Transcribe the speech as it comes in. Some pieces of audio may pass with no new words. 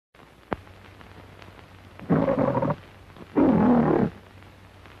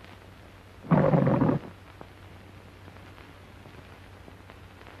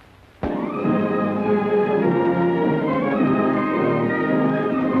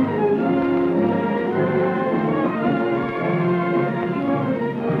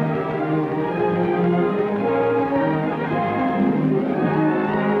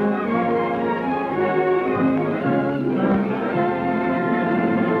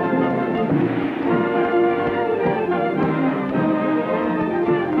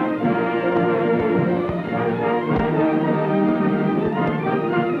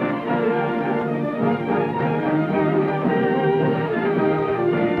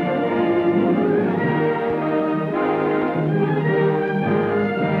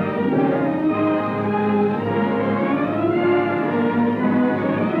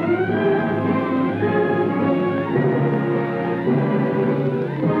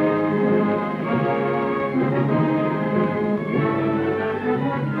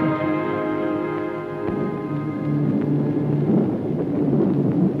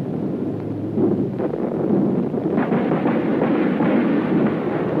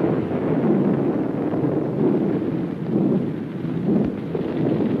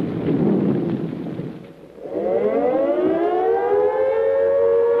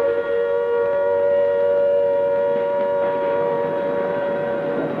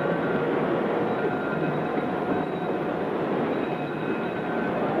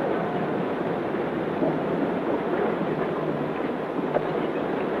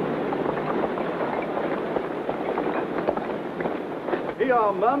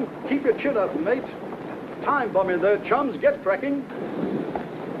now, Mum. Keep your chin up, mate. Time bombing there, chums. Get cracking.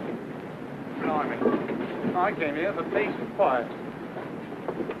 Blimey. I came here for peace and quiet.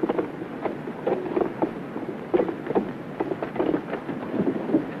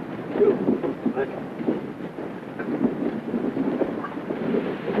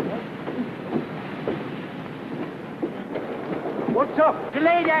 What's up?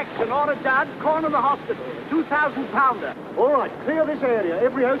 Delayed action, order done, corner of the hospital, 2,000-pounder. All right, clear this area.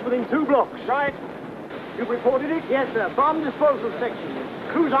 Every house within 2 blocks. Right. You've reported it? Yes, sir. Bomb disposal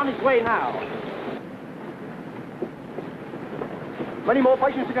section. Crew's on its way now. Many more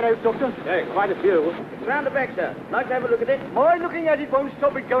patients to get out, Doctor? Yeah, quite a few. It's round the back, sir. Like to have a look at it? My looking at it won't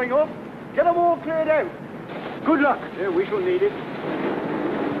stop it going off. Get them all cleared out. Good luck. Yeah, we shall need it.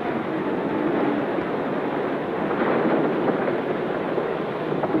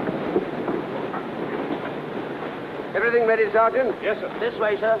 Everything ready, Sergeant? Yes, sir. This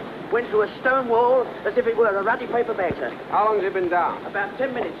way, sir. Went through a stone wall as if it were a ratty paper bag, sir. How long has it been down? About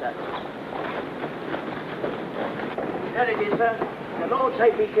 10 minutes, sir. There it is, sir. The Lord say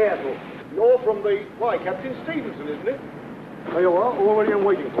be careful. You're from the... Why, Captain Stevenson, isn't it? There you are, already I'm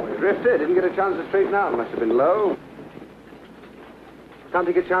waiting for you. Drifter, didn't get a chance to straighten out. Must have been low. Can't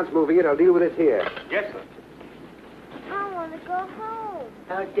take a chance moving it. I'll deal with it here. Yes, sir. I want to go home.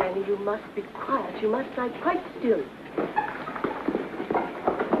 Now, Danny, you must be quiet. You must lie quite still.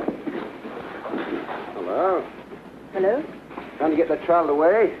 Hello? Hello? Trying to get that child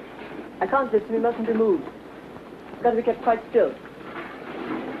away? I can't listen. We mustn't be moved. It's got to be kept quite still.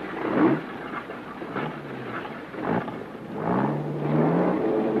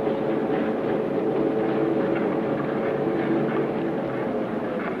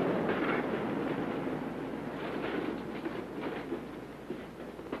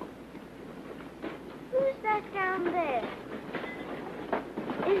 Who's that down there?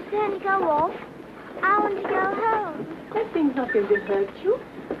 Is Danny go off? I want to go home. That thing's not going to hurt you.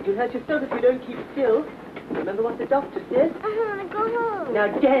 You'll hurt yourself if you don't keep still. Remember what the doctor said? I want to go home. Now,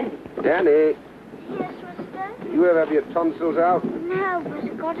 Danny. Danny, Yes, mister? did you ever have your tonsils out? No,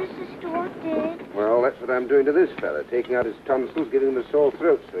 but Goddess's store did. Well, that's what I'm doing to this fella. Taking out his tonsils, giving him a sore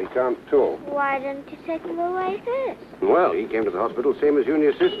throat so he can't talk. Why didn't you take him away first? Well, he came to the hospital same as you and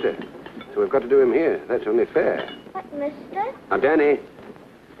your sister. So we've got to do him here. That's only fair. What, mister? Now, Danny.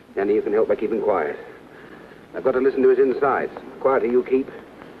 Danny, you can help by keeping quiet. I've got to listen to his insides. The quieter you keep,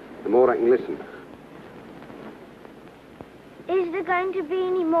 the more I can listen. Is there going to be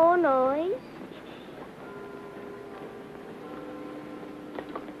any more noise?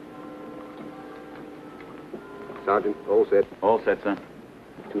 Sergeant, all set. All set, sir.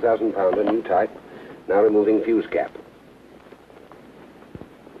 2,000-pounder, new type. Now removing fuse cap.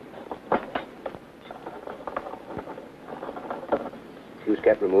 Fuse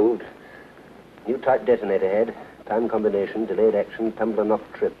cap removed. New type detonator head. Time combination, delayed action, tumbler not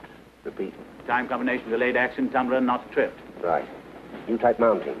tripped. Repeat. Time combination, delayed action, tumbler not tripped. Right. New type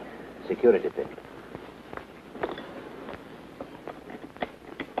mounting. Security pin.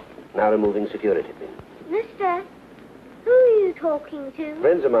 Now removing security pin. Mister, who are you talking to?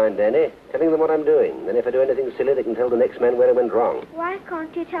 Friends of mine, Danny. Telling them what I'm doing. Then if I do anything silly, they can tell the next man where it went wrong. Why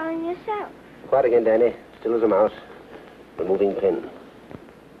can't you tell him yourself? Quiet again, Danny. Still as a mouse. Removing pin.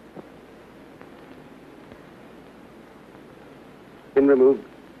 Pin removed.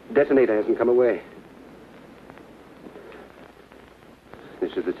 Detonator hasn't come away.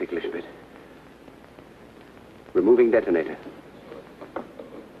 This is the ticklish bit. Removing detonator.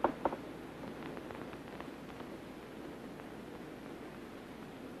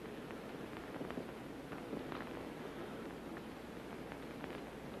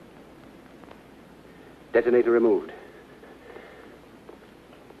 Detonator removed.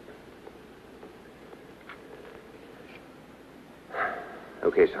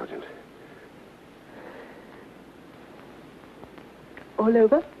 Okay, Sergeant. All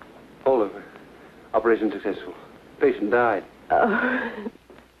over? All over. Operation successful. Patient died. Oh.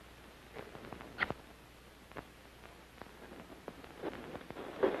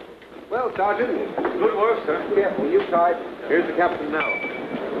 Well, Sergeant. Good work, sir. Careful, you tied. Here's the captain now.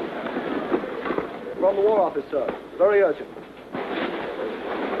 From the War Office, sir. Very urgent.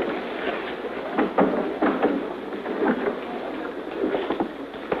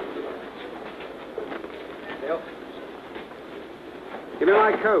 Give me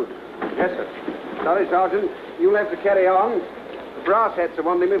my coat. Yes, sir. Sorry, Sergeant. You'll have to carry on. The brass hats are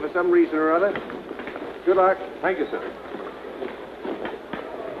wanting me for some reason or other. Good luck. Thank you, sir.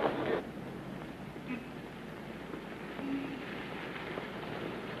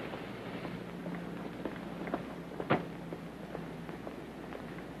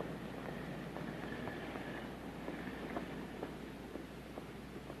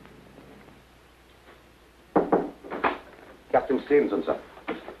 Captain Stevenson, sir.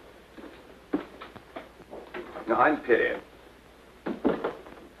 Now, I'm Perry.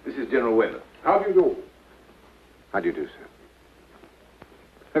 This is General Webb. How do you do? How do you do, sir?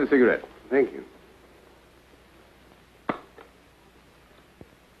 Have a cigarette. Thank you.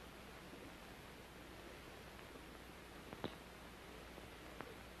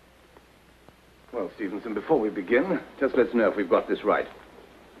 Well, Stevenson, before we begin, just let's know if we've got this right.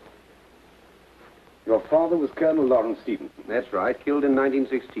 Your father was Colonel Lawrence Stevenson. That's right. Killed in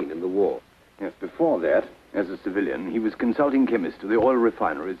 1916 in the war. Yes, before that, as a civilian, he was consulting chemist to the oil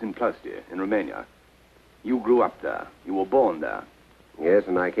refineries in Ploustia, in Romania. You grew up there. You were born there. Yes,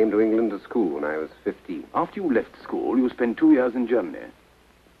 and I came to England to school when I was 15. After you left school, you spent 2 years in Germany.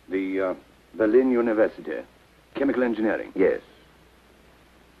 The Berlin University. Chemical engineering. Yes.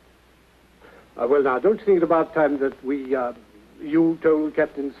 Well, now, don't you think it about time that you told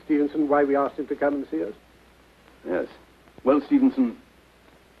Captain Stevenson why we asked him to come and see us? Yes. Well, Stevenson,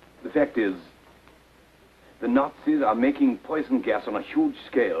 the fact is, the Nazis are making poison gas on a huge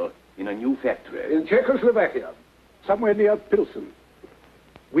scale in a new factory. In Czechoslovakia, somewhere near Pilsen.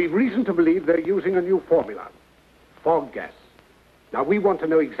 We've reason to believe they're using a new formula, fog gas. Now, we want to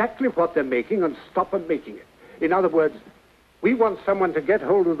know exactly what they're making and stop them making it. In other words, we want someone to get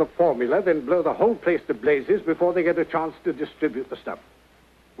hold of the formula, then blow the whole place to blazes before they get a chance to distribute the stuff,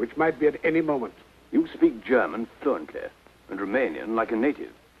 which might be at any moment. You speak German fluently and Romanian like a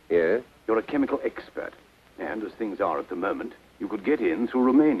native. Yes? You're a chemical expert. And as things are at the moment, you could get in through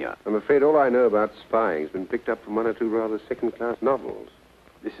Romania. I'm afraid all I know about spying has been picked up from one or two rather second-class novels.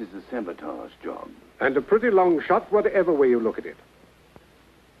 This is a sabotage job. And a pretty long shot, whatever way you look at it.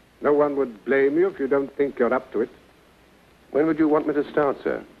 No one would blame you if you don't think you're up to it. When would you want me to start,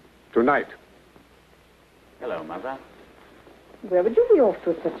 sir? Tonight. Hello, Mother. Where would you be off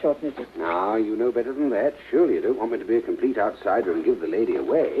to at such short notice? Now, you know better than that. Surely you don't want me to be a complete outsider and give the lady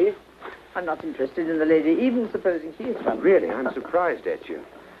away. I'm not interested in the lady, even supposing she is one. Really, I'm surprised at you.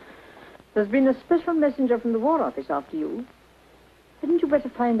 There's been a special messenger from the War Office after you. Hadn't you better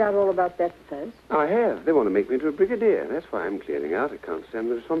find out all about that first? I have. They want to make me into a brigadier. That's why I'm clearing out. I can't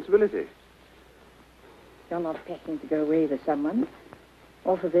stand the responsibility. You're not packing to go away with someone.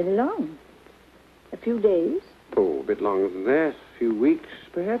 Or for very long. A few days. Oh, a bit longer than that. A few weeks,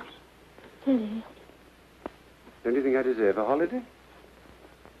 perhaps. Tilly. Don't you think I deserve a holiday?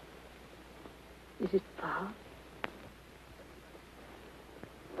 Is it far?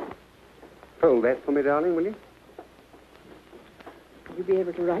 Hold that for me, darling, will you? Will you be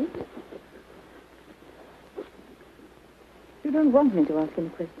able to write? You don't want me to ask any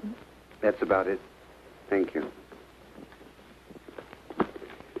questions? That's about it. Thank you.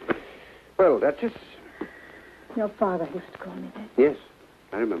 Well, Duchess. Your father used to call me that. Yes,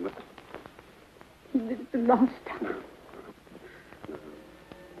 I remember. He did it the last time.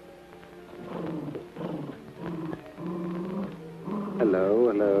 Hello,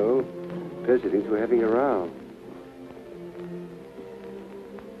 hello. Percy thinks we're having a row.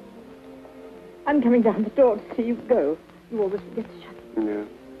 I'm coming down the door to see you go. You always forget to shut it. No,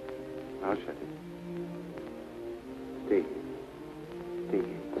 I'll shut it. Stay here. Stay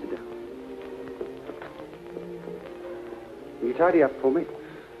here. Sit down. Will you tidy up for me?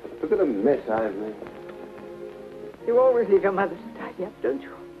 Look at the mess I've made. You always leave your mother to tidy up, don't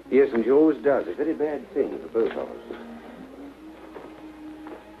you? Yes, and she always does. A very bad thing for both of us.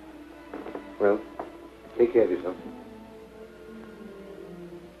 Well, take care of yourself.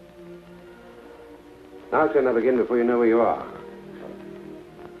 I'll turn up again before you know where you are.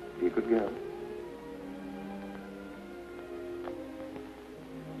 Be a good girl.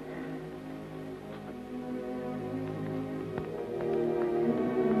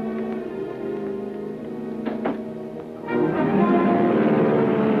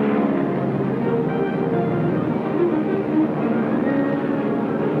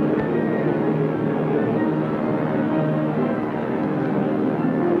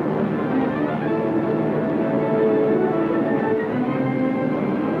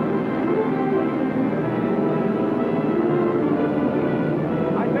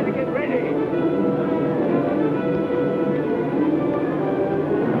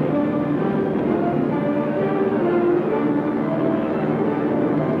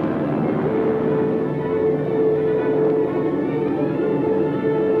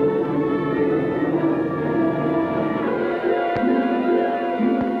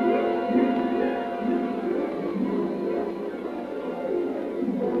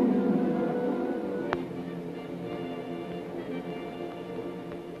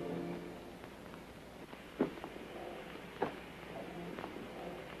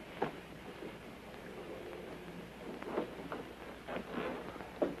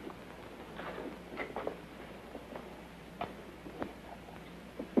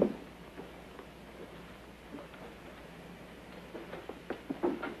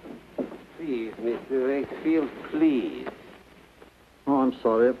 Mr. Wakefield, please. Oh, I'm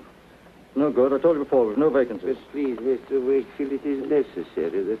sorry. No good. I told you before, there's no vacancies. But please, Mr. Wakefield, it is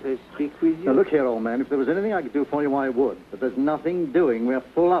necessary that I speak with you. Now, look here, old man. If there was anything I could do for you, I would. But there's nothing doing. We're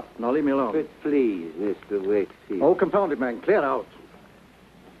full up. Now, leave me alone. But please, Mr. Wakefield. Oh, confound it, man. Clear out.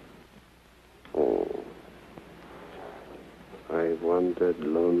 Oh. I wandered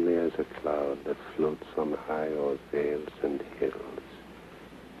lonely as a cloud that floats on high o'er vales and hills.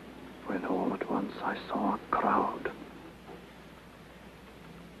 When all at once I saw a crowd.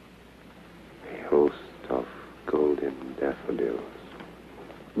 A host of golden daffodils.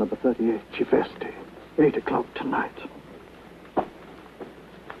 Number 38, Chivesti. 8 o'clock tonight.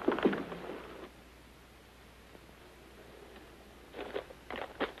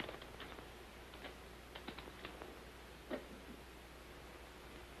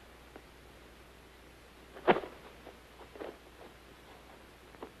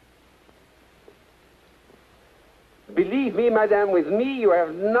 Believe me, madame, with me you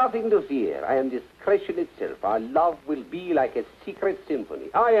have nothing to fear. I am discretion itself. Our love will be like a secret symphony.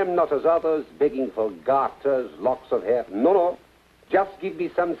 I am not as others, begging for garters, locks of hair. No, no. Just give me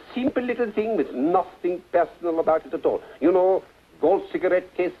some simple little thing with nothing personal about it at all. You know, gold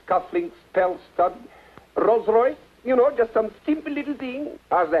cigarette case, cufflinks, pearl stud, Rolls Royce. You know, just some simple little thing.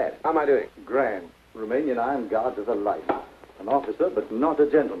 How's that? How am I doing? Grand. Romanian Iron Guards are the life. An officer, but not a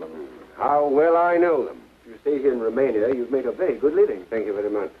gentleman. How well I know them. If you stay here in Romania, you'd make a very good living. Thank you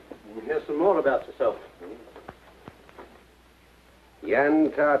very much. Here's some more about yourself. Jan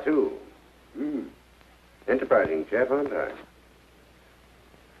Tartu. Enterprising chap, aren't I?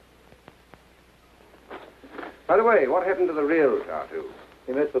 By the way, what happened to the real Tartu?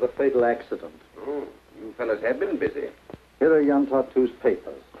 He met with a fatal accident. Oh, you fellas have been busy. Here are Jan Tartu's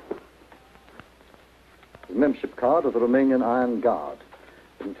papers. His membership card of the Romanian Iron Guard.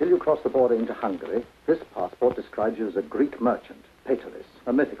 Until you cross the border into Hungary, this passport describes you as a Greek merchant, Paterus,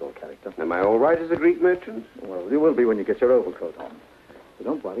 a mythical character. Am I all right as a Greek merchant? Well, you will be when you get your overcoat on. But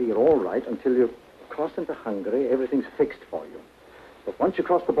don't worry, you're all right until you cross into Hungary. Everything's fixed for you. But once you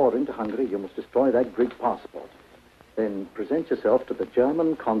cross the border into Hungary, you must destroy that Greek passport. Then present yourself to the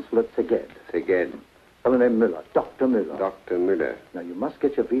German consul at Szeged. Szeged. Fellow named Müller, Dr. Müller. Dr. Müller. Now, you must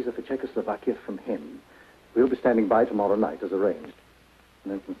get your visa for Czechoslovakia from him. We'll be standing by tomorrow night, as arranged.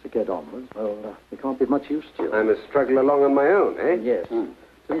 And then from Szeged onwards, well, we can't be much use to you. I must struggle along on my own, eh? Yes. It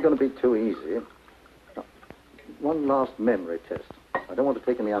isn't going to be too easy. Now, one last memory test. I don't want to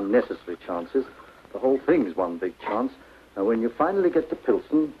take any unnecessary chances. The whole thing's one big chance. Now, when you finally get to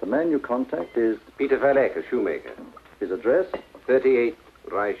Pilsen, the man you contact is... Peter Verleck, a shoemaker. His address? 38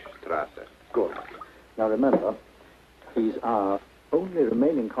 Reichstrasse. Good. Now, remember, he's our only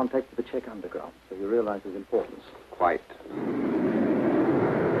remaining contact with the Czech underground, so you realize his importance. Quite.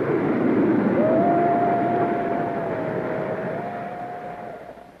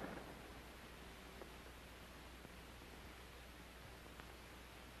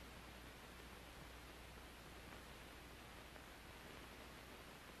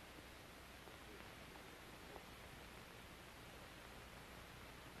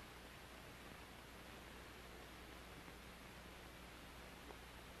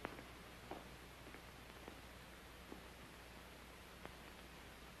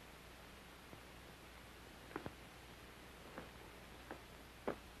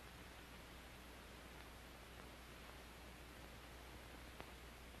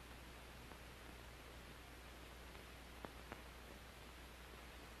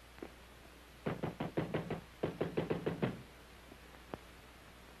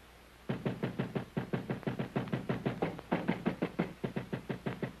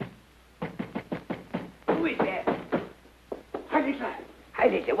 Who is there?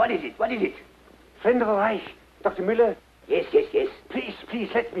 Heilige, what is it? What is it? Friend of the Reich, Dr. Müller. Yes, yes, yes. Please, please,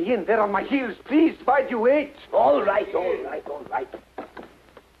 let me in. They're on my heels. Please, why do you wait? All right, all right, all right.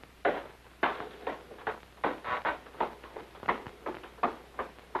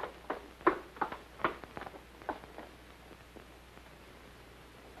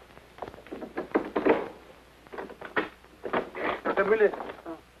 Dr. Müller.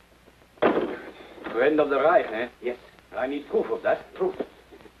 Friend of the Reich, eh? Yes. I need proof of that. Proof.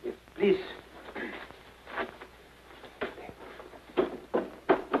 Yes, please.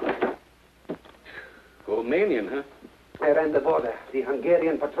 Romanian, huh? I ran the border. The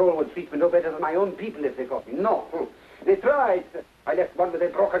Hungarian patrol would treat me no better than my own people if they caught me. No. They tried. I left one with a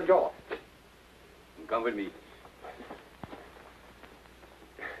broken jaw. Come with me.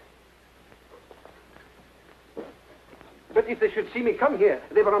 But if they should see me come here,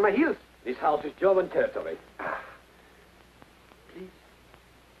 they were on my heels. This house is German territory. Please.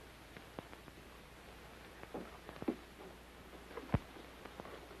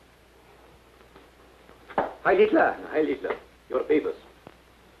 Heil Hitler. Heil Hitler. Your papers.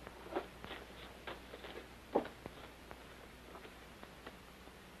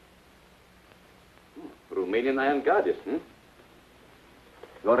 Romanian Iron Guards,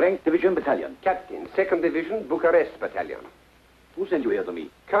 Your rank, Division Battalion. Captain, 2nd Division, Bucharest Battalion. Who sent you here to me?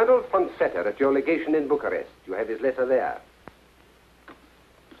 Colonel von Vetter at your legation in Bucharest. You have his letter there.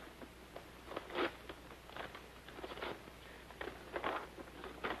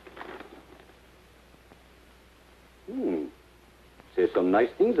 Says some nice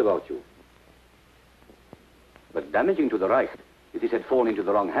things about you. But damaging to the Reich if this had fallen into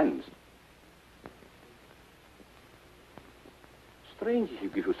the wrong hands. Strange he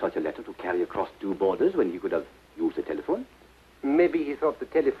give you such a letter to carry across 2 borders when he could have used the telephone. Maybe he thought the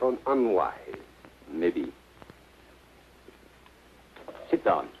telephone unwise. Maybe. Sit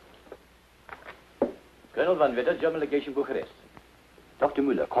down. Colonel Van Vetter, German Legation, Bucharest. Dr.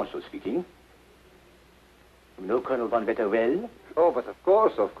 Müller, Consul speaking. You know Colonel Van Vetter well? Oh, but of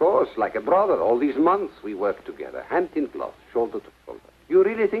course, like a brother. All these months we worked together, hand in glove, shoulder to shoulder. You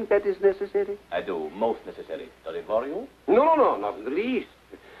really think that is necessary? I do, most necessary. Does it worry you? No, not in the least.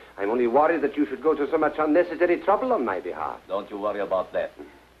 I'm only worried that you should go to so much unnecessary trouble on my behalf. Don't you worry about that.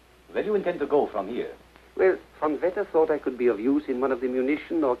 Where do you intend to go from here? Well, Van Vetter thought I could be of use in one of the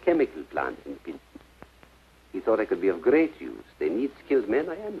munition or chemical plants in Pilsen. He thought I could be of great use. They need skilled men.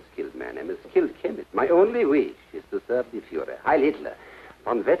 I am a skilled man. I'm a skilled chemist. My only wish is to serve the Führer. Heil Hitler.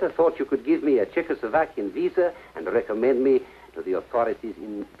 Von Vetter thought you could give me a Czechoslovakian visa and recommend me to the authorities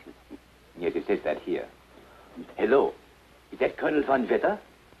in Pilsen. Yes, it says that here. Hello. Is that Colonel Van Vetter?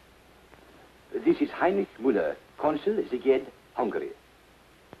 This is Heinrich Müller, Consul, Szeged, Hungary.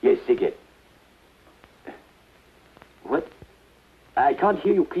 Yes, Szeged. What? I can't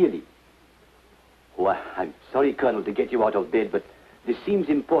hear you clearly. Oh, I'm sorry, Colonel, to get you out of bed, but this seems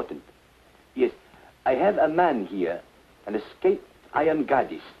important. Yes, I have a man here, an escaped iron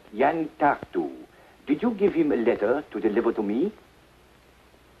guardist, Jan Tartu. Did you give him a letter to deliver to me?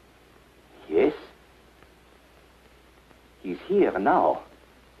 Yes. He's here now.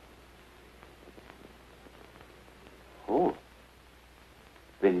 Oh.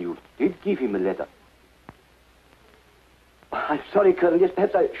 Then you did give him a letter. I'm sorry, Colonel. Yes,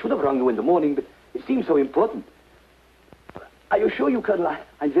 perhaps I should have rung you in the morning, but it seems so important. I assure you, Colonel,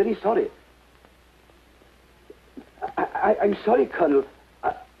 I'm very sorry. I'm sorry, Colonel.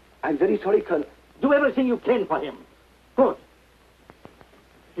 I'm very sorry, Colonel. Do everything you can for him. Good.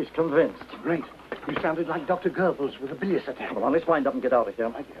 He's convinced. Great. You sounded like Dr. Goebbels with a bilious attack. Come on, let's wind up and get out of here.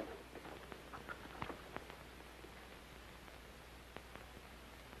 My dear.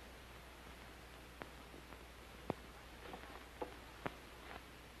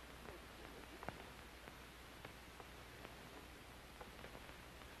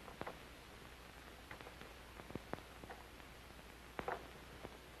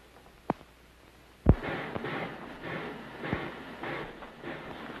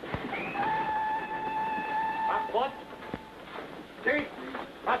 Passport. See?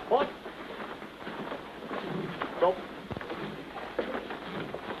 Passport. Stop.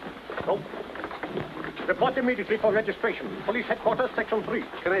 Stop. Report immediately for registration. Police headquarters, section 3.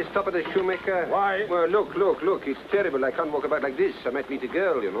 Can I stop at a shoemaker? Why? Well, look. It's terrible. I can't walk about like this. I might meet a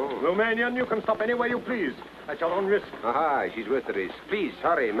girl, you know. Romanian, you can stop anywhere you please. At your own risk. Aha, she's worth the risk. Please,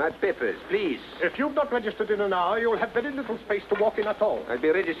 hurry. My papers, please. If you've not registered in an hour, you'll have very little space to walk in at all. I'll be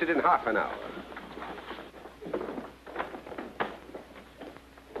registered in half an hour.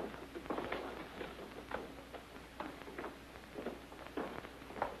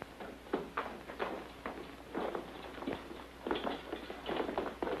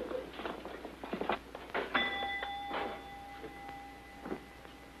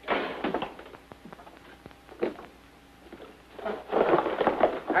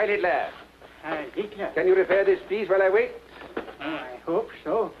 Heil Hitler. Hitler. Can you repair this, please, while I wait? I hope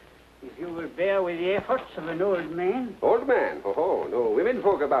so. If you will bear with the efforts of an old man. Old man? Oh, no women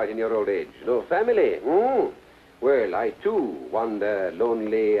folk about in your old age. No family. Well, I, too, wander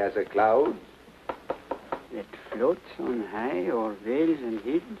lonely as a cloud. That floats on high o'er vales and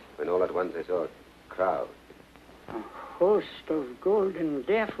hills. When all at once I saw a crowd. A host of golden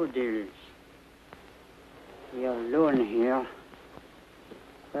daffodils. You're alone here.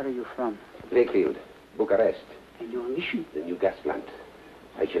 Where are you from? Lakefield, Bucharest. And your mission? The new gas plant.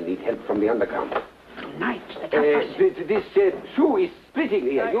 I shall need help from the underground. Tonight, the This shoe is splitting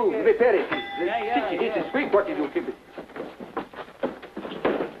here. You repair it. Yeah. This is quick. What did you keep it?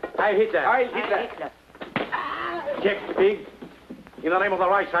 Heil Hitler. Heil Hitler. Jack Pig. In the name of the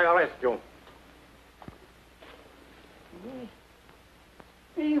Reich, I arrest you.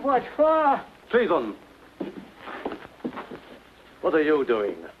 What for? Treason. What are you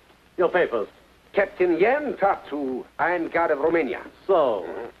doing? Your papers. Captain Jan Tartu, Iron Guard of Romania. So,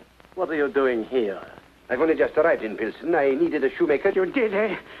 what are you doing here? I've only just arrived in Pilsen. I needed a shoemaker. You did,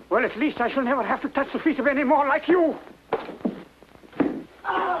 eh? Well, at least I shall never have to touch the feet of any more like you.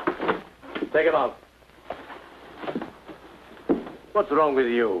 Take him out. What's wrong with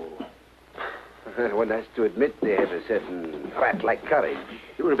you? One has to admit they have a certain rat-like courage.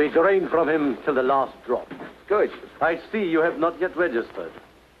 You will be drained from him till the last drop. Good. I see you have not yet registered.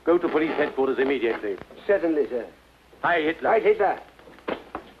 Go to police headquarters immediately. Certainly, sir. Hi, Hitler. Right, Hitler.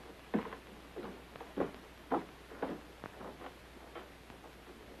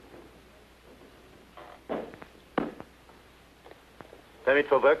 Permit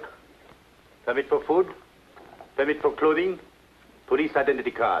for work, permit for food, permit for clothing, police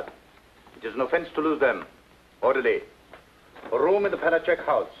identity card. It is an offense to lose them. Orderly. A room in the Panacek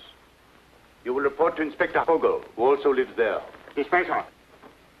house. You will report to Inspector Fogel, who also lives there. Inspector.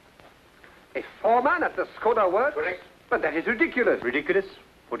 A foreman at the Skoda works? Correct. But that is ridiculous. Ridiculous?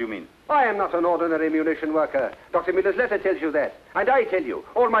 What do you mean? I am not an ordinary munition worker. Dr. Miller's letter tells you that. And I tell you,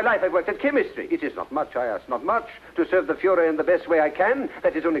 all my life I've worked at chemistry. It is not much, I ask not much. To serve the Fuhrer in the best way I can,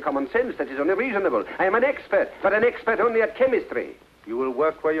 that is only common sense, that is only reasonable. I am an expert, but an expert only at chemistry. You will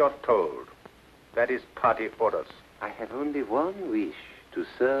work where you're told. That is party orders. I have only one wish, to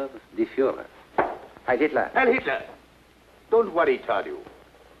serve the Fuhrer. Heil Hitler. Heil Hitler! Don't worry, Tartu.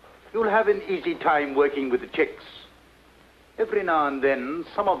 You'll have an easy time working with the Czechs. Every now and then,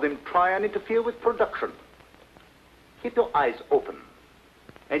 some of them try and interfere with production. Keep your eyes open,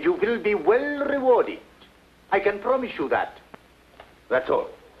 and you will be well rewarded. I can promise you that. That's all.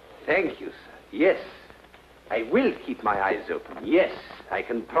 Thank you, sir. Yes, I will keep my eyes open. Yes, I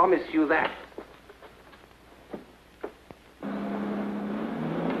can promise you that.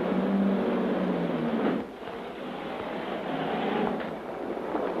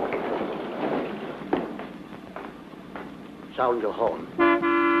 Sound your horn.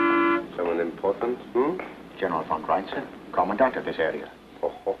 Someone important, General von Reinze, commandant of this area.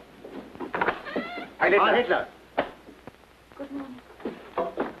 Oh. Heil Hitler. Good morning.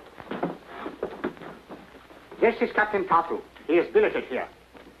 This is Captain Tartu. He is billeted here.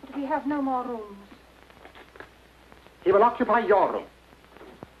 But we have no more rooms. He will occupy your room.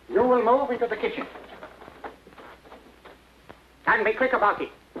 You will move into the kitchen. And be quick about it.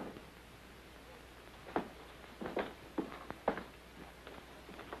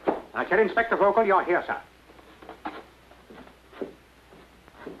 Now, tell Inspector Vogel you're here, sir.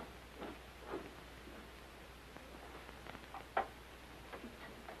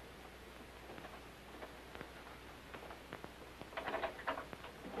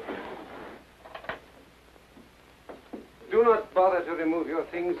 Do not bother to remove your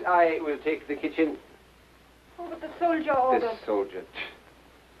things. I will take the kitchen. Oh, but the soldier ordered. The soldier.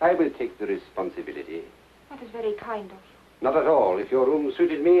 I will take the responsibility. That is very kind of you. Not at all. If your room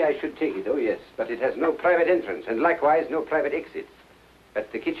suited me, I should take it. Oh, yes. But it has no private entrance, and likewise no private exit.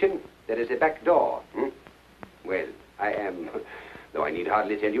 At the kitchen, there is a back door. Well, I am, though I need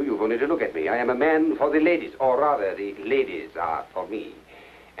hardly tell you, you've only to look at me. I am a man for the ladies, or rather, the ladies are for me.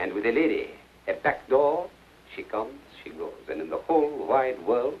 And with a lady, a back door, she comes, she goes. And in the whole wide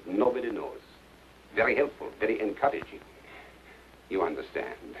world, nobody knows. Very helpful, very encouraging. You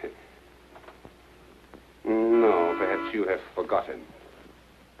understand. No, perhaps you have forgotten.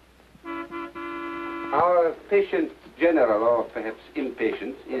 Our patient general, or perhaps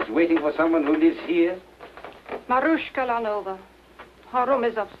impatient, is waiting for someone who lives here. Marushka Lanova. Her room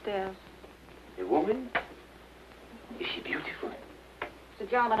is upstairs. A woman? Is she beautiful? The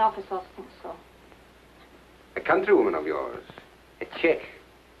German officers think so. A countrywoman of yours? A Czech?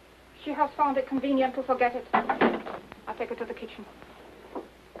 She has found it convenient to forget it. I'll take her to the kitchen.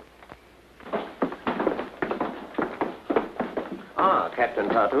 Ah, Captain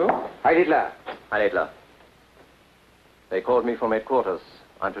Tartu. Heil Hitler. Heil Hitler. They called me from headquarters.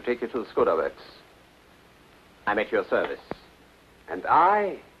 I'm to take you to the Skoda works. I'm at your service. And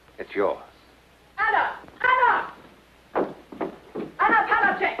I at yours. Anna! Anna! Anna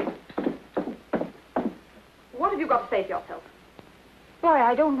Panacek! What have you got to say for yourself? Why,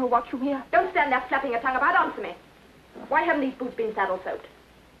 I don't know what you hear. Don't stand there flapping your tongue about. Answer me. Why haven't these boots been saddle-soaked?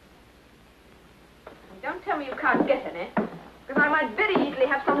 Don't tell me you can't get any. Because I might very easily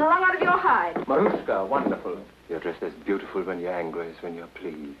have some wrung out of your hide. Marushka, wonderful. You're just as beautiful when you're angry as when you're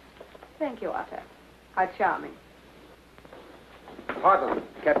pleased. Thank you, Otter. How charming. Pardon,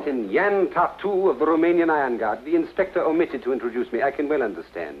 Captain Jan Tartu of the Romanian Iron Guard. The inspector omitted to introduce me. I can well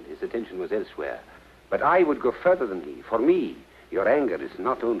understand. His attention was elsewhere. But I would go further than he. For me, your anger is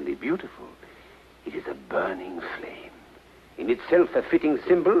not only beautiful, it is a burning flame. in itself a fitting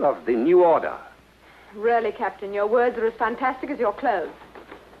symbol of the new order. Really, Captain, your words are as fantastic as your clothes.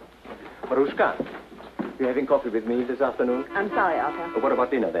 Marushka, you having coffee with me this afternoon? I'm sorry, Arthur. What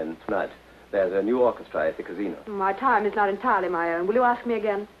about dinner then, tonight? There's a new orchestra at the casino. My time is not entirely my own. Will you ask me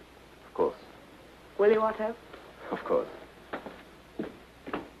again? Of course. Will you, Otto? Of course.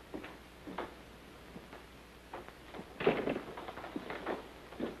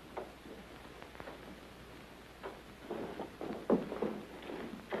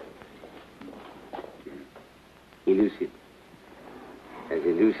 Elusive. As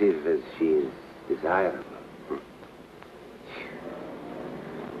elusive as she is desirable.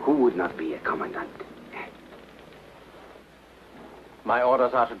 Who would not be a commandant? My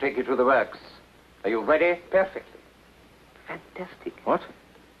orders are to take you to the works. Are you ready? Perfectly. Fantastic. What?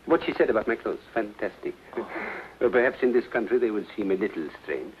 What she said about my clothes. Fantastic. Perhaps in this country they would seem a little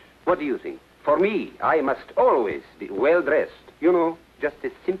strange. What do you think? For me, I must always be well dressed. You know, just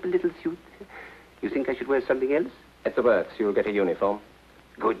a simple little suit. You think I should wear something else? At the works, you'll get a uniform.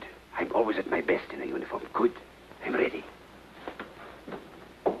 Good. I'm always at my best in a uniform. Good. I'm ready.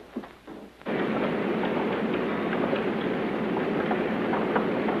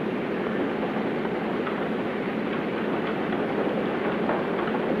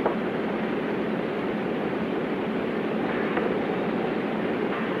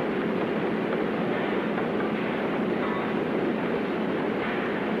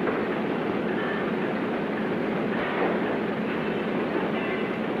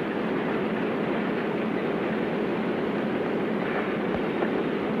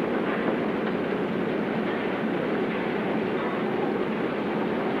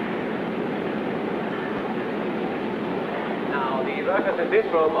 This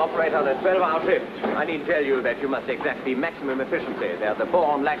room operate on a 12-hour shift. I need tell you that you must exact the maximum efficiency. They're the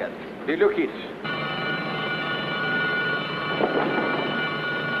born laggards. The look it.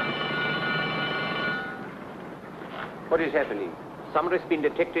 What is happening? Somebody's been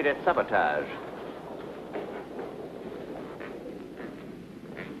detected at sabotage.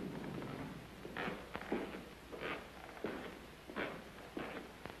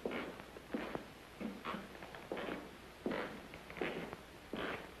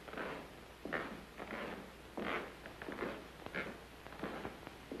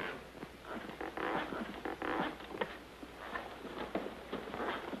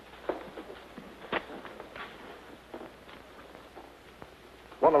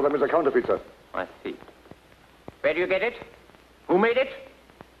 One of them is a counterfeit, sir. I see. Where do you get it? Who made it?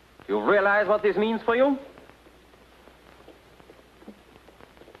 Do you realize what this means for you?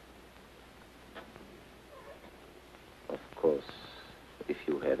 Of course, if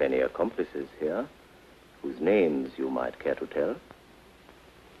you have any accomplices here, whose names you might care to tell,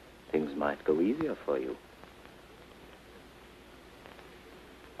 things might go easier for you.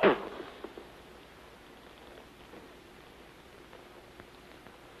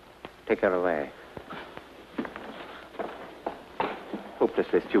 Take her away.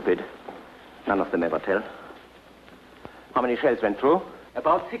 Hopelessly stupid. None of them ever tell. How many shells went through?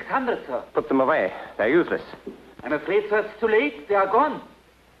 About 600, sir. Put them away. They're useless. I'm afraid, sir, it's too late. They are gone.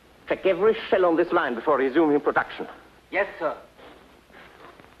 Check every shell on this line before resuming production. Yes, sir.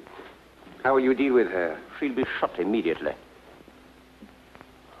 How will you deal with her? She'll be shot immediately.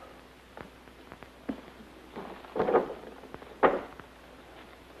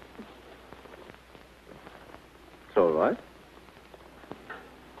 It's all right.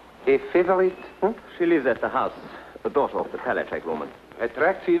 A favorite? Huh? She lives at the house. The daughter of the Palatine woman.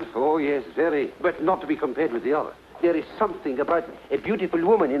 Attractive? Oh, yes, very. But not to be compared with the other. There is something about a beautiful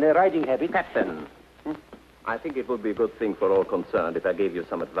woman in a riding habit. Captain, I think it would be a good thing for all concerned if I gave you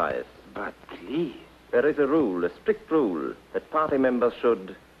some advice. But please. There is a rule, a strict rule, that party members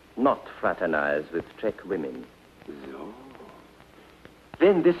should not fraternize with Czech women. So.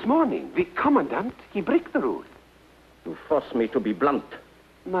 Then this morning, the commandant, he break the rule. You force me to be blunt.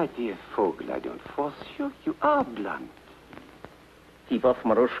 My dear Vogel, I don't force you. You are blunt. Keep off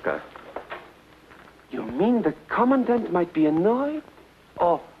Marushka. You mean the commandant might be annoyed?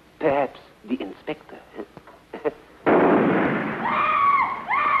 Or perhaps the inspector?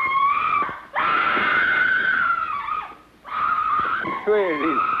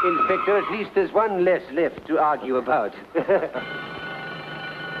 Well, Inspector, at least there's one less left to argue about.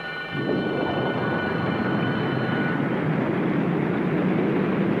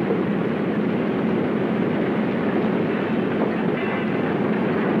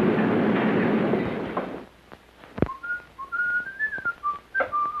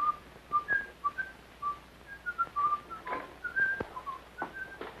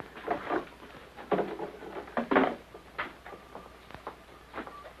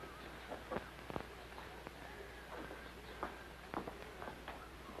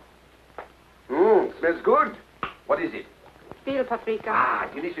 smells good. What is it? Veal paprika. Ah,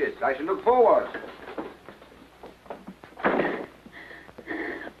 delicious. I shall look forward.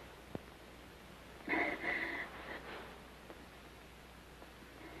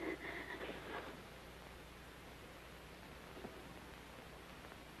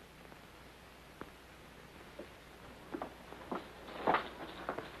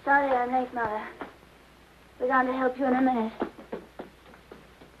 Sorry I'm late, Mother. We're going to help you in a minute.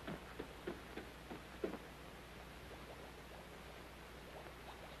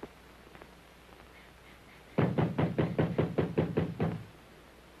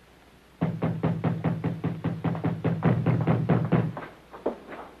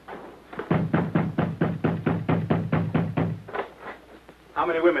 How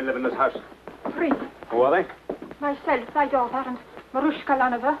many women live in this house? 3. Who are they? Myself, my daughter, and Marushka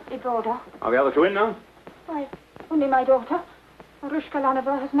Lanova, a daughter. Are the other two in now? Why, only my daughter. Marushka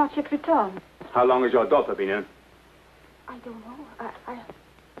Lanova has not yet returned. How long has your daughter been in? I don't know.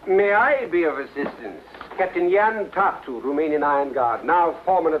 May I be of assistance? Captain Jan Tartu, Romanian Iron Guard, now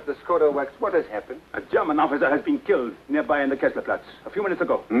foreman of the Skoda Works. What has happened? A German officer has been killed nearby in the Kesslerplatz a few minutes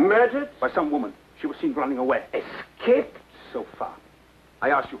ago. Murdered? By some woman. She was seen running away. Escaped? So far. I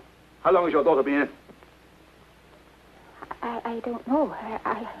ask you, how long has your daughter been in? I don't know.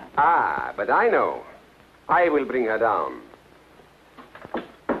 Ah, but I know. I will bring her down.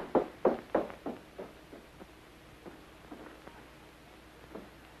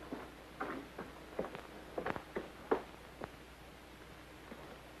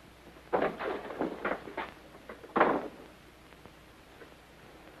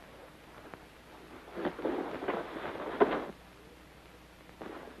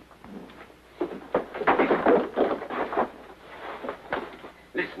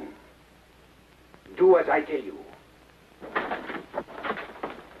 Do as I tell you.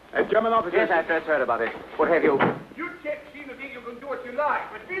 A German officer? Yes, I've just heard about it. What have you? You Czechs seem to think you can do what you like,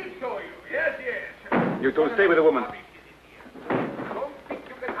 but we'll show you. Yes, yes. You two stay with the woman. Don't think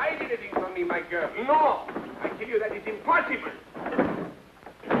you can hide anything from me, my girl. No. I tell you that is impossible.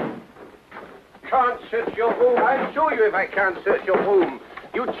 Can't search your home. I'll show you if I can't search your home.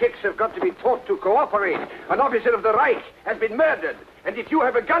 You Czechs have got to be taught to cooperate. An officer of the Reich has been murdered. And if you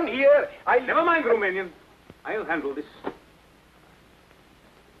have a gun here, I'll... Never mind, Romanian. I'll handle this.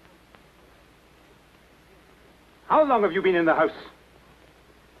 How long have you been in the house?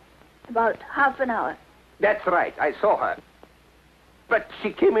 About half an hour. That's right. I saw her. But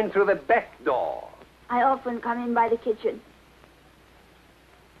she came in through the back door. I often come in by the kitchen.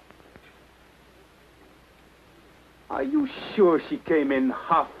 Are you sure she came in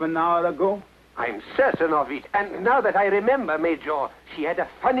half an hour ago? I'm certain of it. And now that I remember, Major, she had a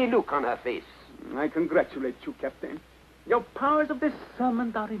funny look on her face. I congratulate you, Captain. Your powers of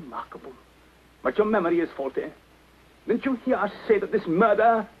discernment are remarkable. But your memory is faulty. Didn't you hear us say that this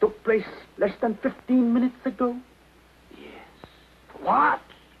murder took place less than 15 minutes ago? Yes. What?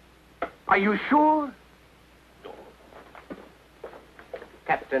 Are you sure?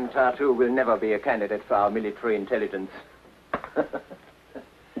 Captain Tartu will never be a candidate for our military intelligence.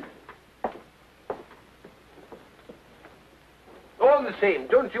 All the same,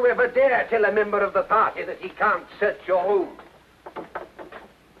 don't you ever dare tell a member of the party that he can't search your home.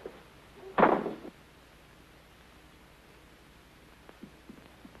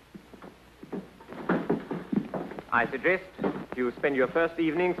 I suggest you spend your first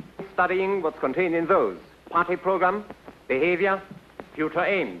evening studying what's contained in those. Party program, behavior, future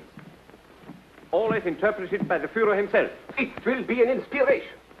aims. Always interpreted by the Führer himself. It will be an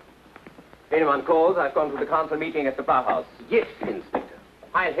inspiration. If anyone calls, I've gone to the council meeting at the Bauhaus. Yes, Inspector.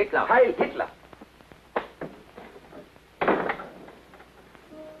 Heil Hitler. Heil Hitler.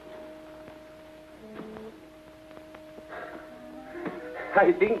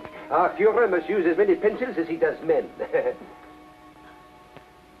 I think our Führer must use as many pencils as he does men.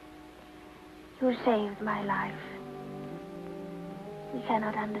 You saved my life. We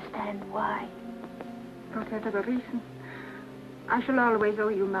cannot understand why. Whatever the reason, I shall always owe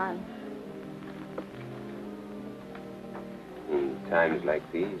you mine. In times like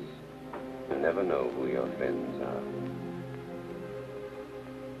these, you never know who your friends are.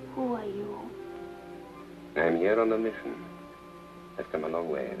 Who are you? I'm here on a mission. I've come a long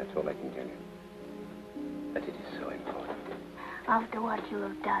way, that's all I can tell you. But it is so important. After what you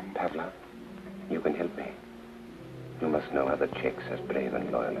have done. Pavla, you can help me. You must know other Czechs as brave and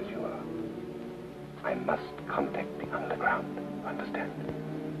loyal as you are. I must contact the underground. Understand?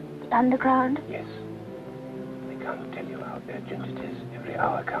 The underground? Yes. I can't tell you how urgent it is. Every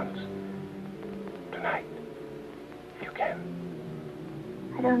hour counts. Tonight, if you can.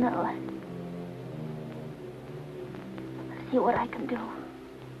 I don't know. see what I can do.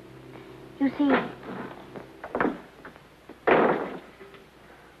 You see,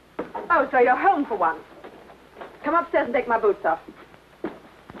 Oh, so you're home for once. Come upstairs and take my boots off.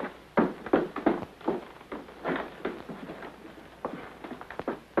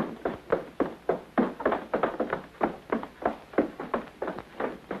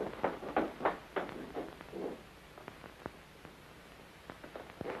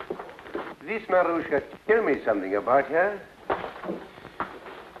 This Marushka, tell me something about her.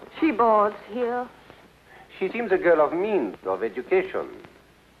 She boards here. She seems a girl of means, of education.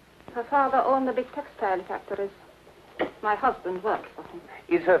 Her father owned the big textile factories. My husband worked for him.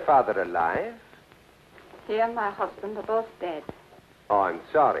 Is her father alive? He and my husband are both dead. Oh, I'm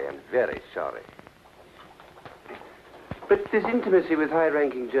sorry. I'm very sorry. But this intimacy with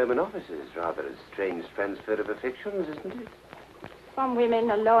high-ranking German officers is rather a strange transfer of affections, isn't it? Some women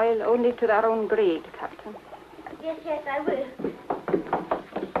are loyal only to their own greed, Captain. yes, I will.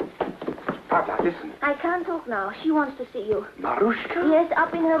 Papa, listen. I can't talk now. She wants to see you. Marushka? Yes,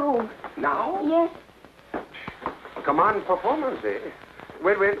 up in her room. Now? Yes. Command performance, eh?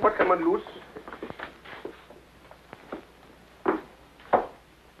 Wait, what can one lose?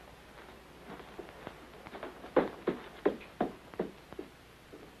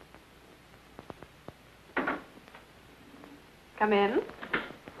 Come in.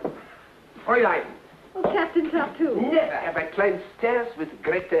 Fräulein. Oh, Captain Tartu. Never have I climbed stairs with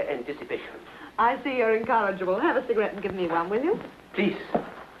greater anticipation. I see you're incorrigible. Have a cigarette and give me one, will you? Please.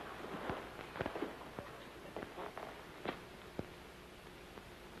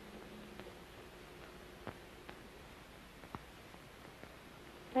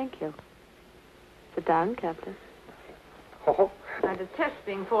 Thank you. Sit down, Captain. Oh, I detest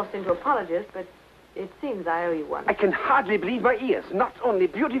being forced into apologies, but it seems I owe you one. I can hardly believe my ears. Not only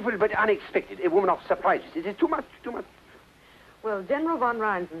beautiful, but unexpected. A woman of surprises. It is too much, too much. Well, General von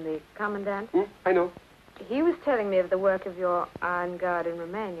Reinsen, the commandant, I know. he was telling me of the work of your Iron Guard in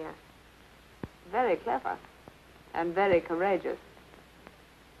Romania. Very clever and very courageous.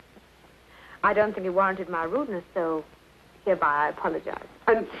 I don't think it warranted my rudeness, so hereby I apologize.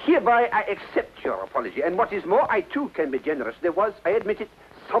 And hereby I accept your apology. And what is more, I too can be generous. There was, I admit it,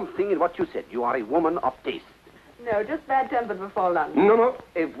 something in what you said. You are a woman of taste. No, just bad-tempered before lunch. No,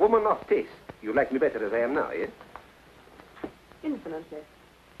 a woman of taste. You like me better as I am now, yes? Infinitely.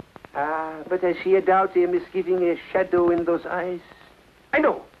 Ah, but I see a doubt, a misgiving, a shadow in those eyes. I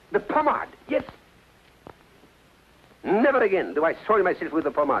know, the pomade, yes. Never again do I soil myself with the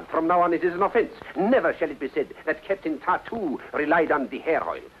pomade. From now on, it is an offense. Never shall it be said that Captain Tartu relied on the hair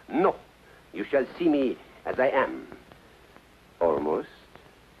oil. No, you shall see me as I am. Almost.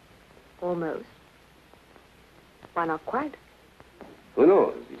 Almost. Why not quite? Who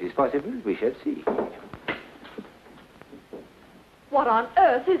knows? It is possible. We shall see. What on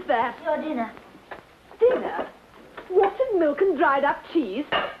earth is that? Your dinner. Dinner? Watered milk and dried up cheese?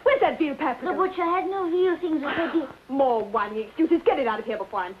 Where's that veal paprika? The butcher had no veal things at ready. More whining excuses. Get it out of here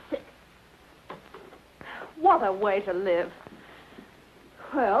before I'm sick. What a way to live.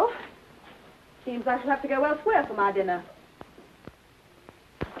 Well, seems I shall have to go elsewhere for my dinner.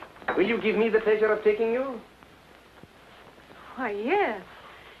 Will you give me the pleasure of taking you? Why, yes.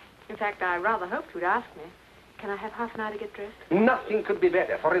 In fact, I rather hoped you'd ask me. Can I have half an hour to get dressed? Nothing could be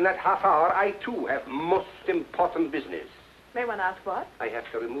better, for in that half hour, I too have most important business. May one ask what? I have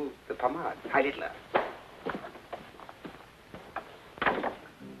to remove the pomade. Heil Hitler.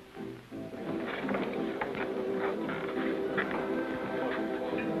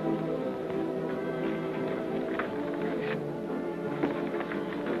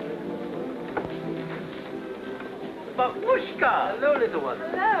 Babushka! Hello, little one.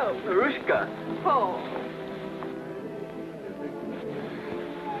 Hello. Marushka. Paul.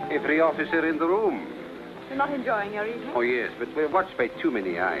 Every officer in the room. You're not enjoying your evening? Oh, yes, but we're watched by too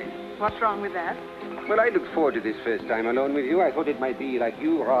many eyes. What's wrong with that? Well, I looked forward to this first time alone with you. I thought it might be, like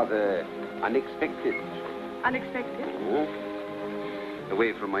you, rather unexpected. Unexpected?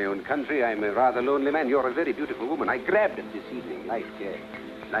 Away from my own country, I'm a rather lonely man. You're a very beautiful woman. I grabbed it this evening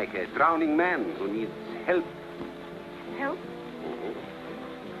like a drowning man who needs help. Help?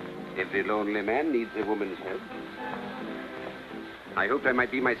 Every lonely man needs a woman's help. I hoped I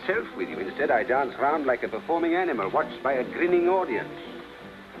might be myself with you. Instead, I dance round like a performing animal, watched by a grinning audience.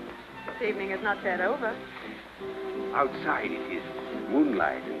 This evening is not yet over. Outside it is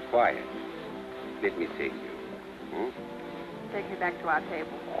moonlight and quiet. Let me take you. Take me back to our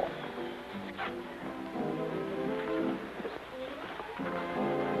table.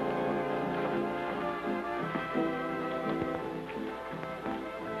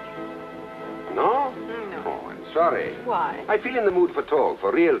 No? No. Oh, I'm sorry. Why? I feel in the mood for talk,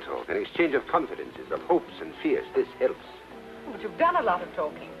 for real talk, an exchange of confidences, of hopes and fears. This helps. But you've done a lot of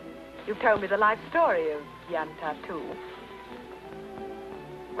talking. You've told me the life story of Jan Tartu.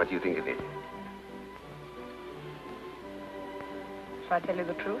 What do you think of it? Shall I tell you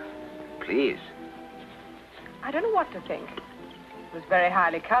the truth? Please. I don't know what to think. It was very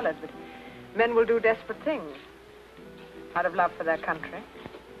highly colored, but men will do desperate things out of love for their country.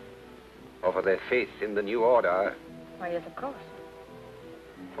 Or for their faith in the new order. Why, yes, of course.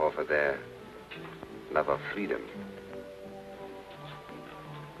 Or for their love of freedom.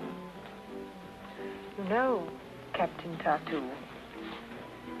 You know, Captain Tartu,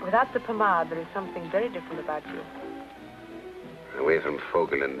 without the pomade, there is something very different about you. Away from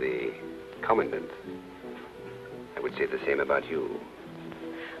Fogel and the commandant, I would say the same about you.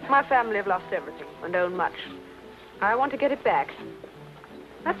 My family have lost everything and own much. I want to get it back.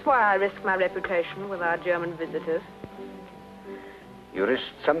 That's why I risk my reputation with our German visitors. You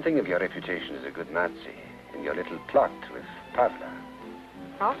risked something of your reputation as a good Nazi in your little plot with Pavla.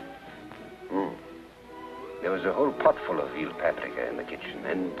 Huh? There was a whole pot full of veal paprika in the kitchen,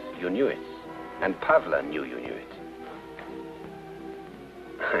 and you knew it. And Pavla knew you knew it.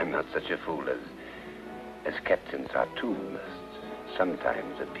 I'm not such a fool as Captain Tartu must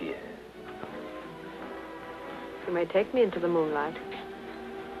sometimes appear. You may take me into the moonlight.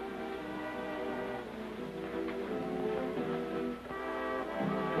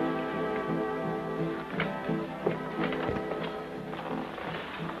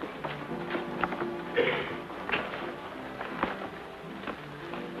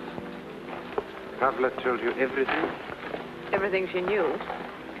 Pavla told you everything? Everything she knew.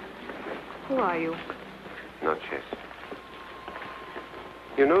 Who are you? Not yet.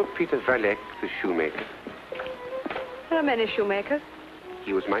 You know Peter Valek, the shoemaker? There are many shoemakers.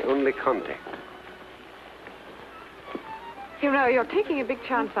 He was my only contact. You know, you're taking a big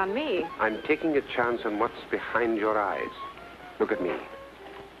chance on me. I'm taking a chance on what's behind your eyes. Look at me.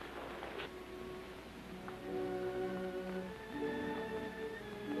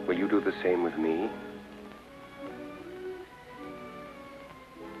 Will you do the same with me?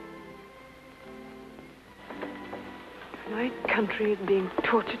 My country is being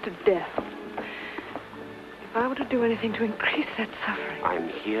tortured to death. If I were to do anything to increase that suffering... I'm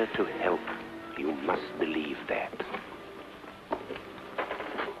here to help. You must believe that.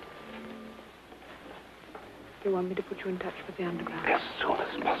 You want me to put you in touch with the underground? As soon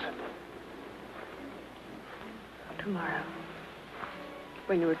as possible. Tomorrow.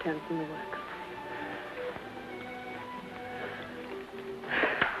 When you return from the work.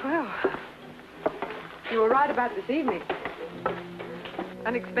 Well, you were right about this evening.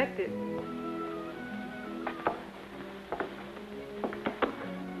 Unexpected.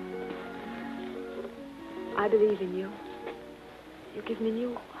 I believe in you. You give me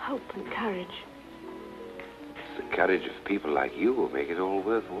new hope and courage. It's the courage of people like you who make it all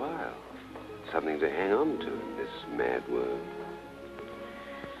worthwhile. Something to hang on to in this mad world.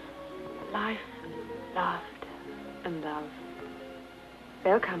 Life, laughter, and love.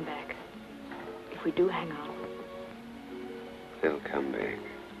 They'll come back if we do hang on. They'll come back.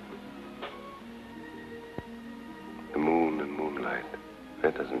 The moon and moonlight,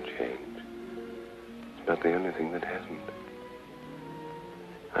 that doesn't change. It's not the only thing that hasn't.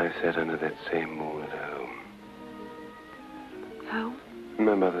 I've sat under that same moon at home. Home? In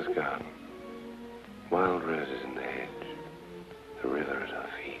my mother's garden. Wild roses in the hedge. The river at our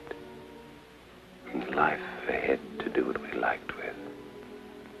feet. And life ahead to do what we liked with.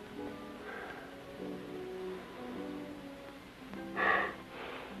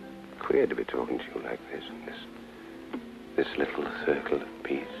 Queer to be talking to you like this in this little circle of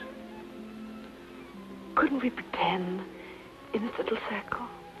peace. Couldn't we pretend in this little circle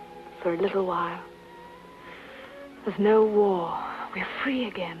for a little while? There's no war. We're free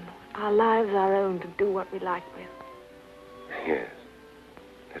again. Our lives are our own to do what we like with. Yes.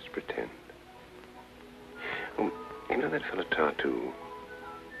 Let's pretend. Oh, you know that fellow Tartu?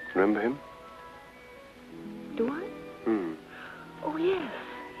 Remember him? Do I? Oh, yes.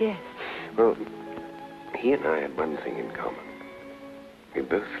 Yes. Well, he and I had one thing in common. We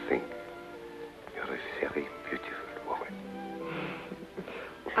both think you're a very beautiful woman.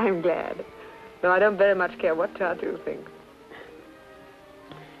 I'm glad. Though I don't very much care what Tartu thinks.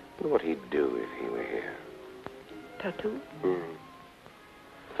 What he'd do if he were here. Tartu?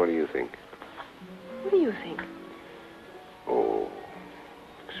 What do you think? What do you think? Oh,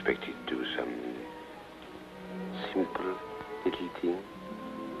 expect he'd do some simple little thing.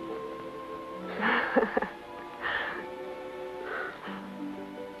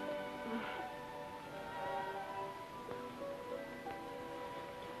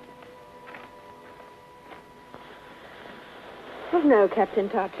 no, Captain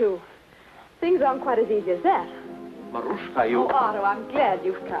Tartu. Things aren't quite as easy as that. Marushka, you... Oh, Otto, I'm glad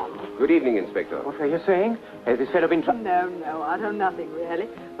you've come. Good evening, Inspector. What were you saying? Has this fellow been... No, Otto, nothing really.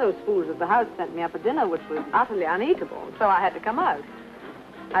 Those fools at the house sent me up a dinner which was utterly uneatable, so I had to come out.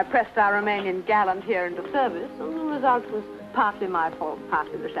 I pressed our Romanian gallant here into service, and the result was partly my fault,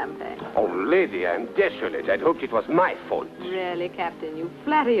 partly the champagne. Oh, lady, I'm desolate. I'd hoped it was my fault. Really, Captain, you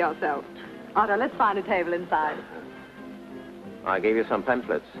flatter yourself. Otto, let's find a table inside. I gave you some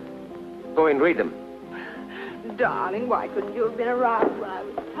pamphlets. Go and read them. Darling, why couldn't you have been around when I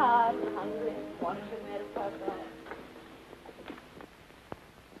was tired and hungry and wanted to be made a fuss of?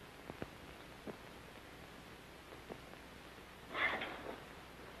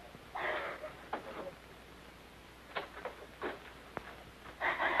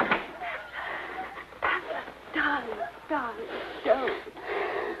 Darling,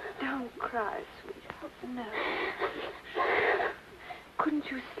 don't cry, sweetheart. No. Couldn't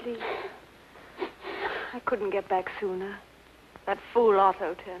you sleep? I couldn't get back sooner. That fool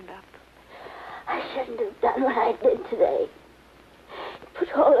Otto turned up. I shouldn't have done what I did today. It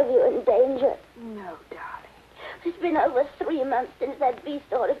put all of you in danger. No, darling. It's been over 3 months since that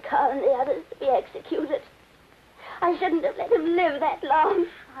beast ordered Carl and the others to be executed. I shouldn't have let him live that long.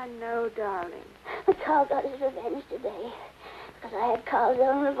 I know, darling. But Carl got his revenge today because I had Carl's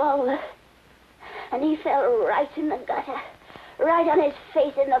own revolver. And he fell right in the gutter, right on his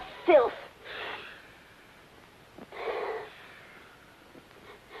face in the filth.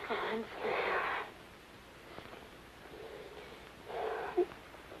 Come on, sweetheart.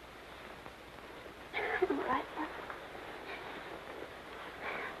 All right, Mother.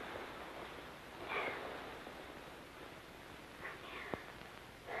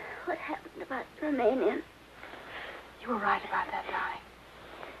 What happened about the Romanian? You were right about that, darling.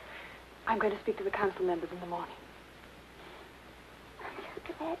 I'm going to speak to the council members in the morning. I'm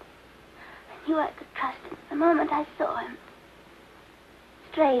so glad. I knew I could trust him the moment I saw him.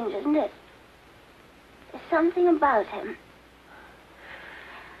 Strange, isn't it? There's something about him.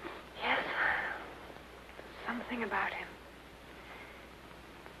 Yes. Something about him.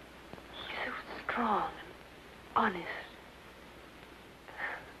 He's so strong and honest.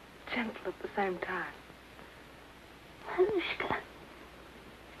 Gentle at the same time. Anushka,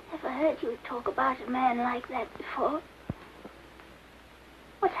 never heard you talk about a man like that before.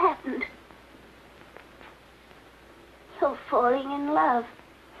 What happened? You're falling in love.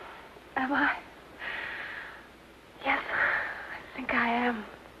 Am I? Yes, I think I am.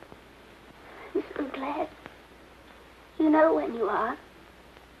 I'm so glad. You know when you are.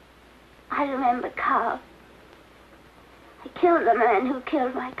 I remember Carl. I killed the man who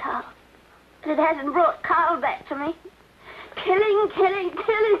killed my Carl. But it hasn't brought Carl back to me. Killing. There's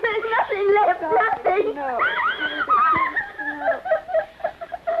nothing left. Nothing. No.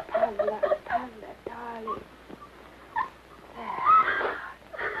 Pavla, darling.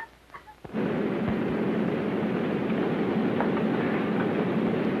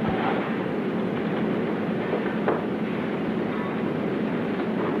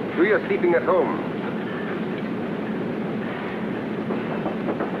 Do your sleeping at home.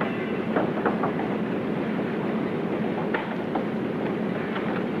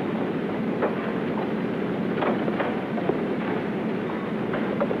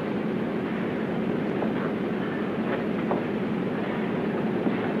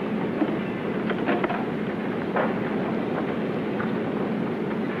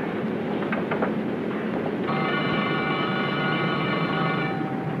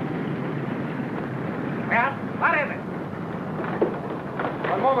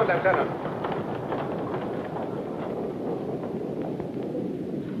 Lieutenant.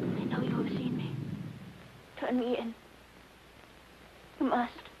 I know you have seen me. Turn me in. You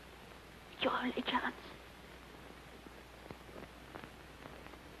must. It's your only chance.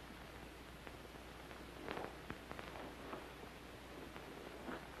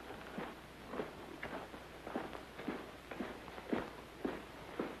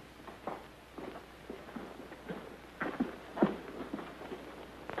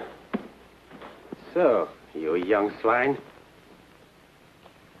 So, you young swine.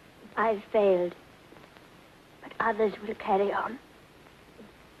 I've failed, but others will carry on.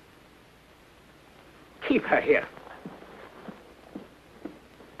 Keep her here.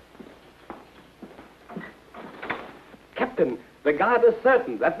 Captain, the guard is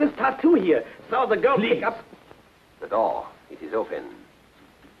certain that this tattoo here saw the girl pick up... The door. It is open.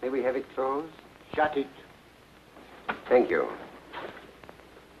 May we have it closed? Shut it. Thank you.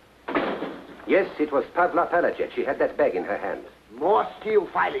 Yes, it was Pavla Palacek. She had that bag in her hand. More steel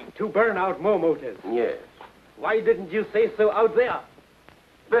filing. To burn out more motors. Yes. Why didn't you say so out there?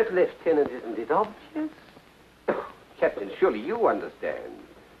 But, Lieutenant, isn't it obvious? Captain, surely you understand.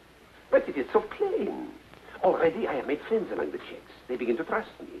 But it is so plain. Already I have made friends among the Czechs. They begin to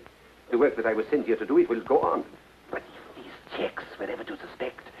trust me. The work that I was sent here to do, it will go on. But if these Czechs were ever to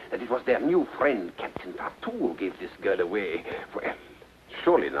suspect that it was their new friend, Captain Tartu, who gave this girl away, well,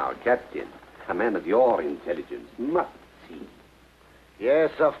 surely now, Captain, a man of your intelligence must see. Yes,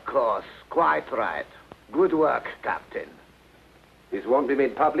 of course. Quite right. Good work, Captain. This won't be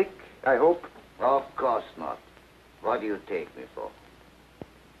made public, I hope? Of course not. What do you take me for?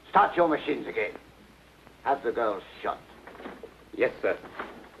 Start your machines again. Have the girls shot. Yes, sir.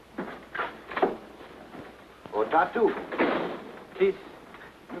 Oh, Tartu. Please.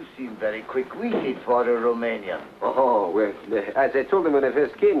 You seem very quick-witted for a Romanian. Oh, well, as I told them when I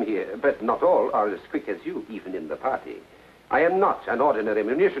first came here, but not all are as quick as you, even in the party. I am not an ordinary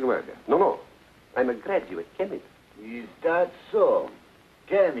munition worker. No, no. I'm a graduate chemist. Is that so?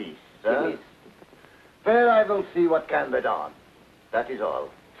 Chemist, huh? Chemist. Well, I will see what can be done. That is all.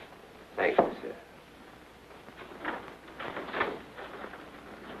 Thank you, sir.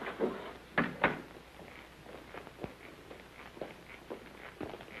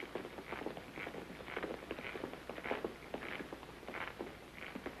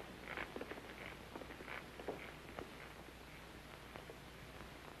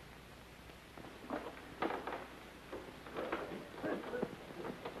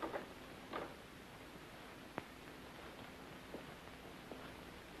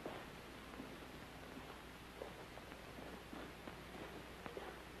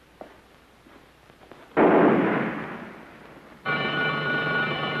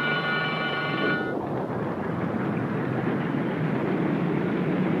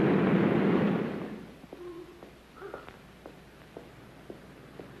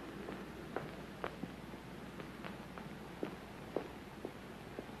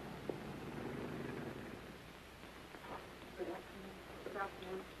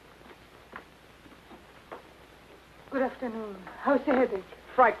 Good afternoon. How's the headache?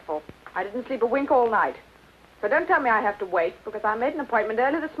 Frightful. I didn't sleep a wink all night. So don't tell me I have to wait, because I made an appointment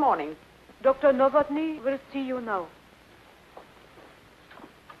early this morning. Dr. Novotny will see you now.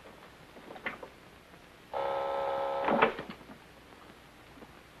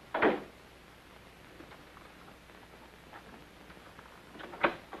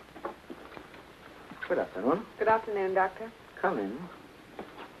 Good afternoon. Good afternoon, Doctor. Come in.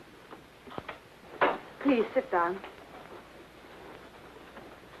 Please sit down.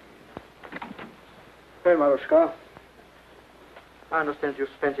 Well, Marushka, I understand you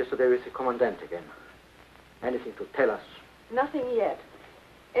spent yesterday with the commandant again. Anything to tell us? Nothing yet.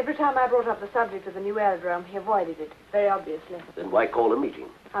 Every time I brought up the subject of the new aerodrome, he avoided it, very obviously. Then why call a meeting?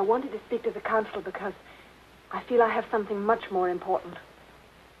 I wanted to speak to the council because I feel I have something much more important.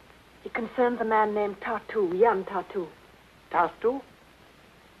 It concerns a man named Tartu, Jan Tartu. Tartu?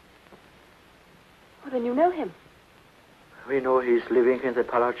 Oh, then you know him. We know he's living in the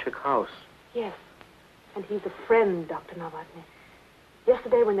Palachek house. Yes. And he's a friend, Dr. Novotny.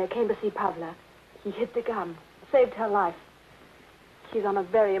 Yesterday when they came to see Pavla, he hid the gun, saved her life. He's on a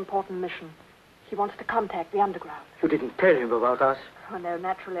very important mission. He wants to contact the underground. You didn't tell him about us? Oh, no,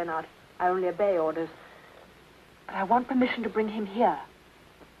 naturally not. I only obey orders. But I want permission to bring him here.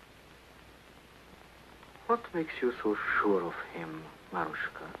 What makes you so sure of him,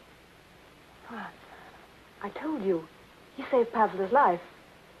 Marushka? Well, I told you. He saved Pavla's life.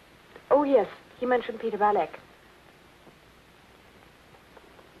 Oh, yes. He mentioned Peter Valek.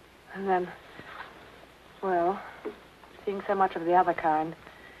 And then, well, seeing so much of the other kind,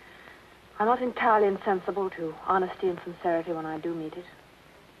 I'm not entirely insensible to honesty and sincerity when I do meet it.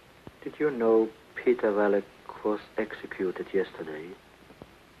 Did you know Peter Valek was executed yesterday?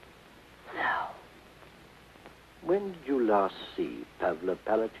 No. When did you last see Pavla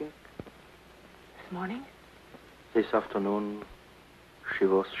Palachek? This morning? This afternoon, she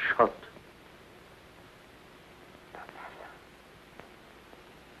was shot.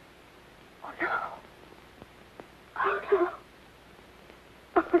 Oh, no. Oh, no.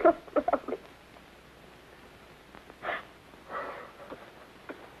 Oh, no.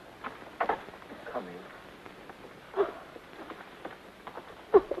 Come in.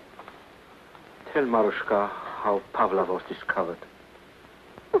 Tell Marushka how Pavla was discovered.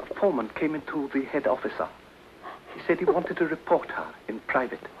 The foreman came into the head officer. He said he wanted to report her in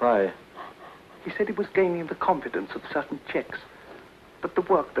private. Why? He said he was gaining the confidence of certain Czechs, that the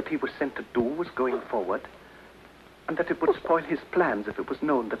work that he was sent to do was going forward, and that it would spoil his plans if it was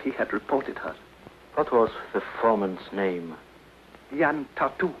known that he had reported her. What was the foreman's name? Jan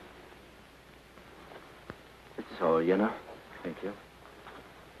Tartu. all, Yenna. Thank you.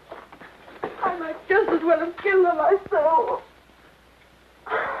 I might just as well have killed her myself.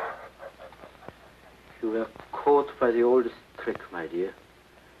 You were caught by the oldest trick, my dear.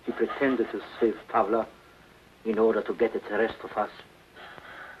 He pretended to save Pavla in order to get at the rest of us.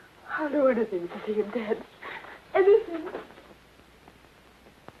 I'll do anything to see him dead. Anything.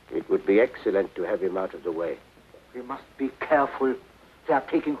 It would be excellent to have him out of the way. We must be careful. They are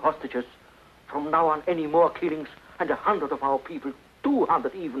taking hostages. From now on, any more killings, and 100 of our people,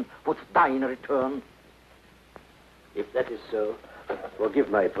 200 even, would die in return. If that is so, forgive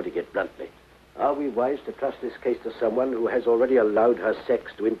my putting it bluntly. Are we wise to trust this case to someone who has already allowed her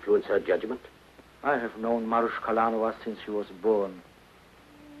sex to influence her judgment? I have known Marush Kalanova since she was born.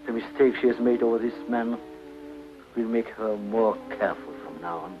 The mistake she has made over this man will make her more careful from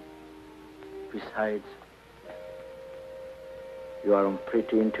now on. Besides, you are on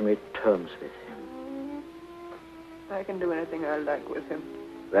pretty intimate terms with him. I can do anything I like with him.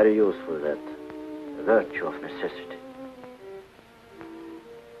 Very useful, that. A virtue of necessity.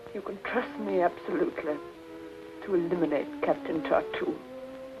 You can trust me absolutely to eliminate Captain Tartu.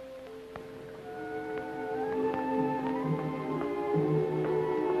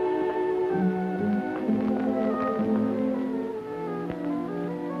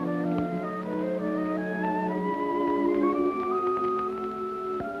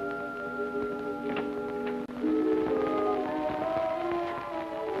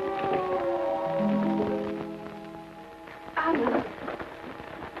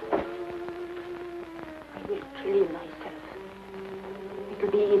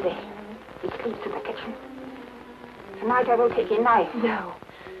 I will take a knife. No.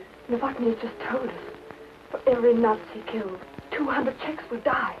 Novotny has just told us. For every Nazi he kills, 200 Czechs will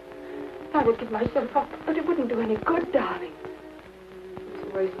die. I would give myself up, but it wouldn't do any good, darling. It's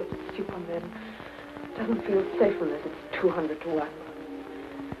a waste of soup on them. It doesn't feel safe unless it's 200 to 1.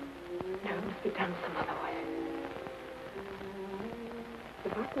 No, it must be done some other way.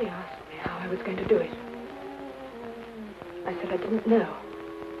 Novotny asked me how I was going to do it. I said I didn't know.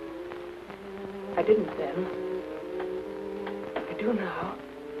 I didn't then. I do now.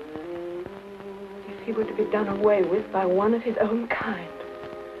 If he were to be done away with by one of his own kind.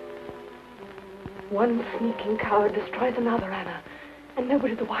 One sneaking coward destroys another, Anna, and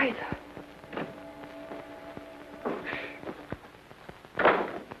nobody the wiser.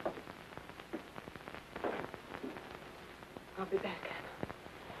 I'll be back, Anna.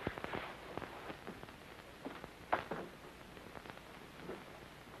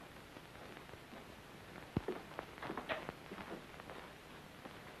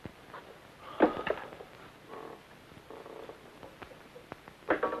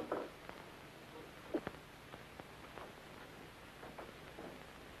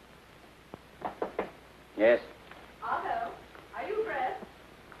 Yes. Otto, are you dressed?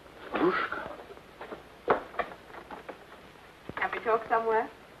 Marushka. Can we talk somewhere?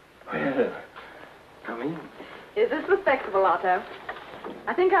 Well, come in. Is this respectable, Otto?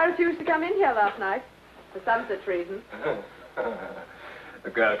 I think I refused to come in here last night. For some such reason. The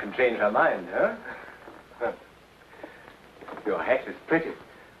girl can change her mind, huh? Your hat is pretty.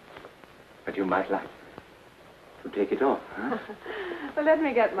 But you might like to take it off, huh? Well, let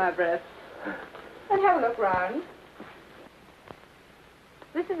me get my breath. And have a look round.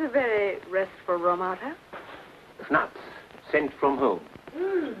 This is a very restful room, Otto. Nuts sent from home.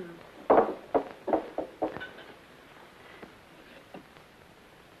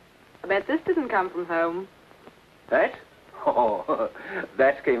 I bet this didn't come from home. That? Oh,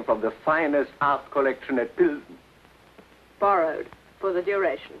 that came from the finest art collection at Pilsen. Borrowed for the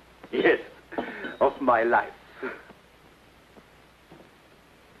duration. Yes, of my life.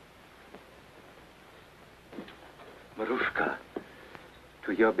 Marushka,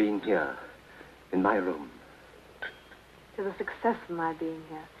 to your being here, in my room. To the success of my being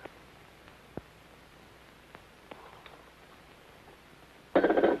here.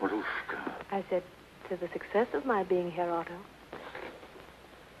 Marushka. I said, to the success of my being here, Otto.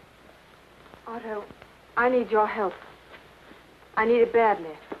 Otto, I need your help. I need it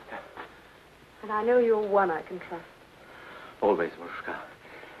badly. And I know you're one I can trust. Always, Marushka.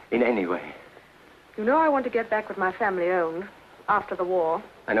 In any way. You know I want to get back with my family owned after the war.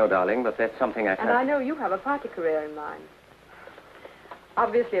 I know, darling, but that's something I can't... And I know you have a party career in mind.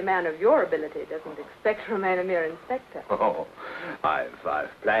 Obviously, a man of your ability doesn't expect to remain a mere inspector. Oh, I've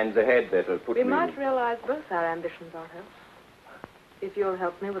plans ahead that'll put We me... might realize both our ambitions, Otto. If you'll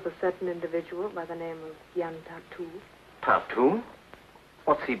help me with a certain individual by the name of Jan Tartu. Tartu?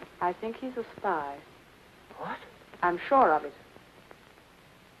 What's he... I think he's a spy. What? I'm sure of it.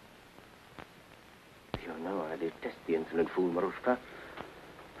 You no, I detest the insolent fool, Marushka.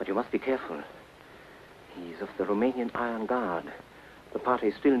 But you must be careful. He's of the Romanian Iron Guard. The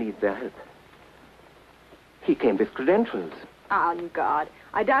party still needs their help. He came with credentials. Iron Guard.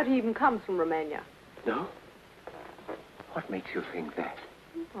 I doubt he even comes from Romania. No? What makes you think that?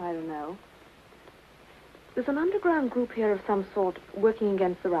 I don't know. There's an underground group here of some sort working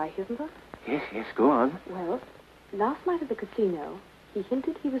against the Reich, isn't there? Yes, go on. Well, last night at the casino, he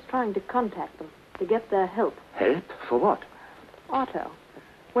hinted he was trying to contact them to get their help. Help? For what? Otto,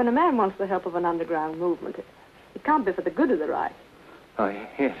 when a man wants the help of an underground movement, it can't be for the good of the Reich. Oh,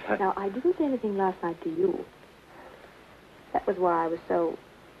 yes. Now, I didn't say anything last night to you. That was why I was so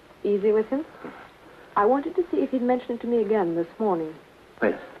easy with him. I wanted to see if he'd mention it to me again this morning.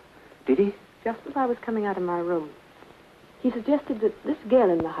 Well, did he? Just as I was coming out of my room. He suggested that this girl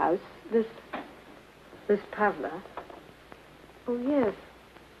in the house, this Pavla... Oh, yes.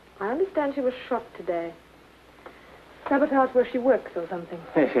 I understand she was shot today. Sabotage where she works or something.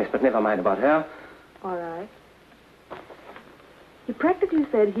 Yes, but never mind about her. All right. He practically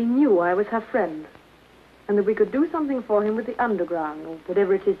said he knew I was her friend, and that we could do something for him with the underground, or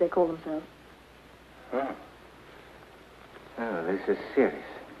whatever it is they call themselves. Oh. Oh, this is serious.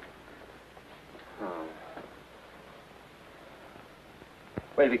 Oh.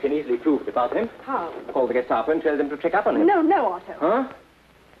 Well, we can easily prove it about him. How? Call the Gestapo and tell them to check up on him. No, Otto. Huh?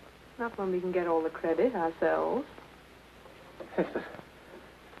 Not when we can get all the credit ourselves. Yes,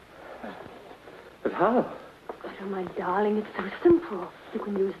 but how? Otto, my darling, it's so simple. You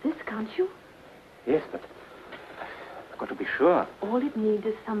can use this, can't you? Yes, but I've got to be sure. All it needs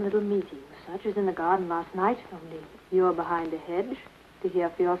is some little meeting, such as in the garden last night, only you're behind a hedge to hear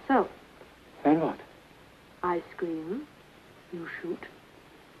for yourself. And what? I scream, you shoot.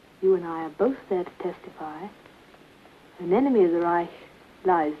 You and I are both there to testify. An enemy of the Reich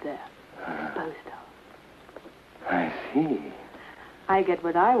lies there, disposed of. I see. I get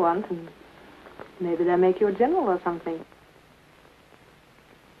what I want, and maybe they'll make you a general or something.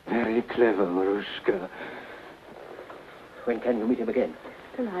 Very clever, Marushka. When can you meet him again?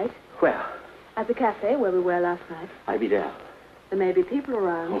 Tonight. Where? At the cafe where we were last night. I'll be there. There may be people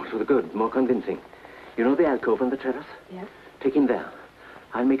around. Oh, for the good, more convincing. You know the alcove on the terrace? Yes. Take him there.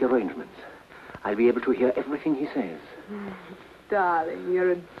 I'll make arrangements. I'll be able to hear everything he says. Darling,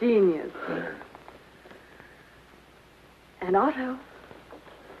 you're a genius. And Otto,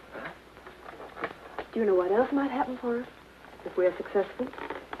 do you know what else might happen for us if we're successful?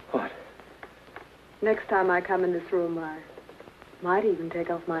 What? Next time I come in this room, I might even take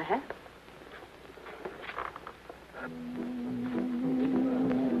off my hat.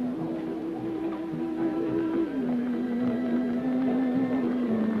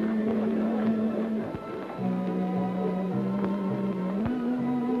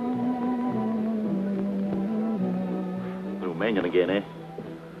 Romanian again, eh?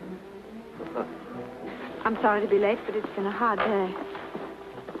 I'm sorry to be late, but it's been a hard day.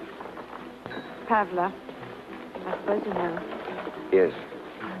 Pavla, I suppose you know. Yes.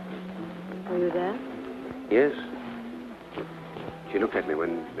 Were you there? Yes. She looked at me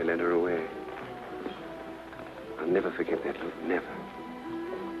when they led her away. I'll never forget that look, never.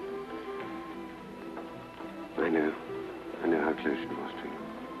 I know how close she was to you.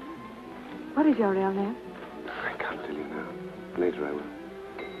 What is your real name? I can't tell you now. Later I will.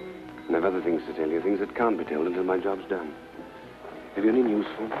 And I've other things to tell you, things that can't be told until my job's done. Have you any news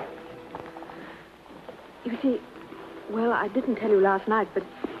for me? You see, well, I didn't tell you last night, but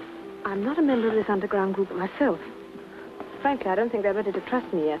I'm not a member of this underground group myself. Frankly, I don't think they're ready to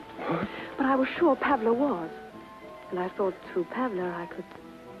trust me yet. What? But I was sure Pavla was. And I thought through Pavla I could...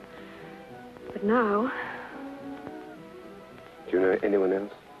 But now... Do you know anyone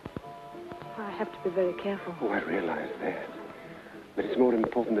else? I have to be very careful. Oh, I realize that. But it's more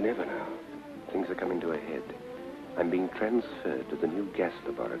important than ever now. Things are coming to a head. I'm being transferred to the new gas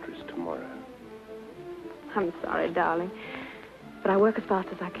laboratories tomorrow. I'm sorry, darling. But I work as fast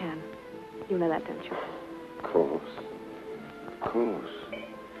as I can. You know that, don't you? Of course. Of course.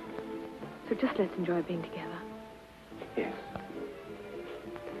 So just let's enjoy being together. Yes.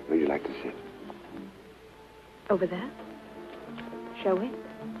 Would you like to sit? Over there? Shall we?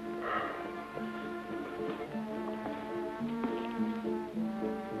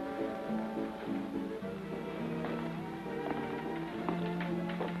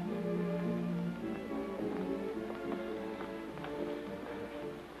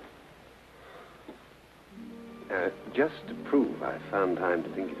 Just to prove I found time to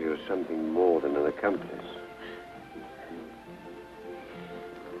think of you as something more than an accomplice.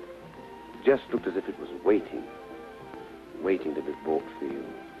 Just looked as if it was waiting to be bought for you.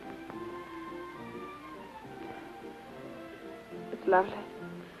 lovely.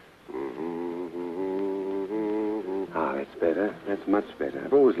 Ah, that's better. That's much better.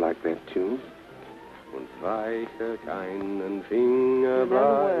 I've always liked that tune. Und weiche keinen Finger You know the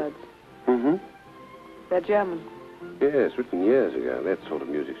words. Mm-hmm. They're German. Yes, written years ago. That sort of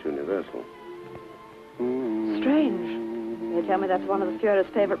music's universal. Strange. They tell me that's one of the Führer's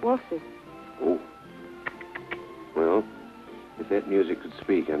favorite waltzes. Oh. Well, if that music could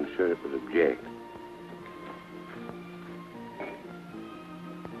speak, I'm sure it would object.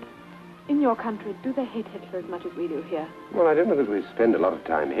 In your country, do they hate Hitler as much as we do here? Well, I don't know that we spend a lot of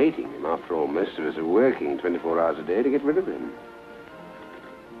time hating him. After all, most of us are working 24 hours a day to get rid of him.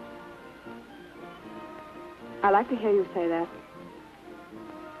 I like to hear you say that.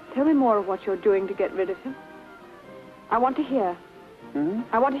 Tell me more of what you're doing to get rid of him. I want to hear. Hmm?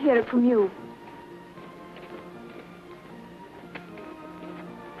 I want to hear it from you.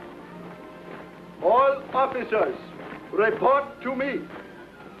 All officers, report to me.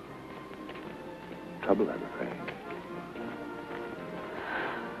 Trouble, I'm afraid.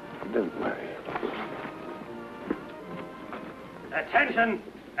 Don't worry. Attention!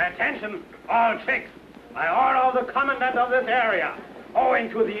 Attention, all chicks! By order of the commandant of this area, owing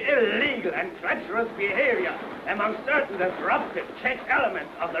to the illegal and treacherous behavior among certain disruptive Czech elements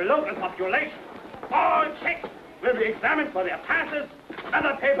of the local population, all chicks will be examined for their passes,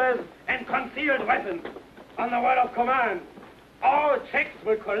 other papers, and concealed weapons. On the word of command, all checks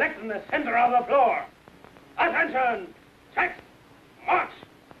will collect in the center of the floor. Attention! Checks! March!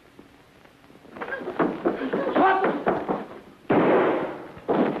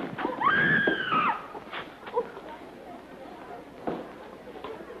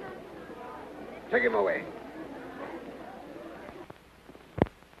 Take him away.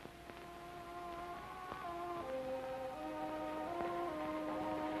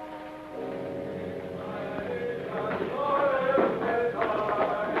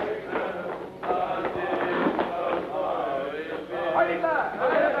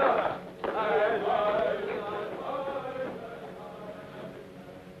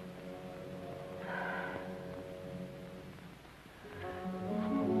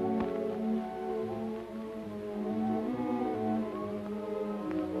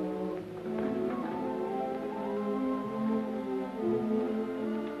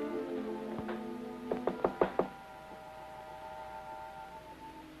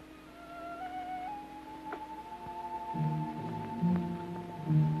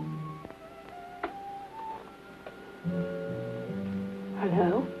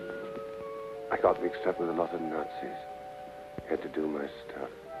 Hello? I got mixed up with a lot of Nazis. Had to do my stuff.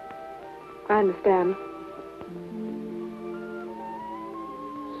 I understand.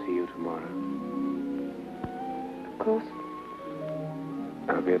 See you tomorrow. Of course.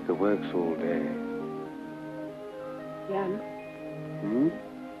 I'll be at the works all day. Jan, Hmm?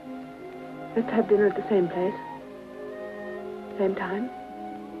 let's have dinner at the same place. Same time.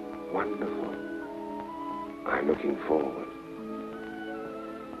 Wonderful. I'm looking forward.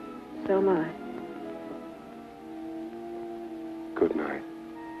 So am I. Good night,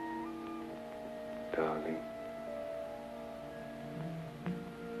 darling.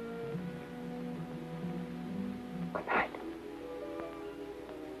 Good night.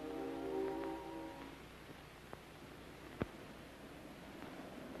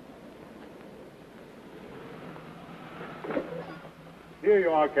 Here you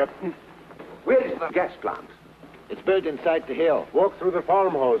are, Captain. Where is the gas plant? It's built inside the hill. Walk through the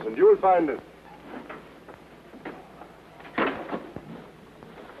farmhouse and you'll find it.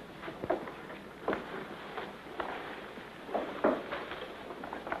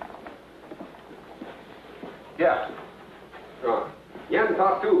 Yeah. Oh. Jan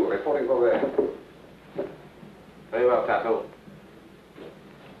Tartu, reporting for there. Very well, Tartu.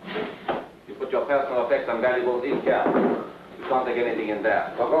 You put your personal effects and valuables in here. You can't take anything in there.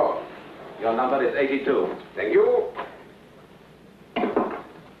 Of course. Your number is 82. Thank you.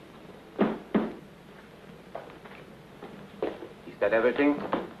 Is that everything?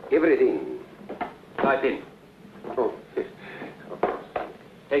 Everything. Type in. Oh,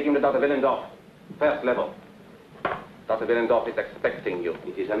 Take him to Dr. Willendorf. First level. Dr. Willendorf is expecting you.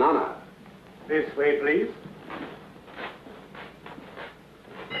 it is an honor. This way, please.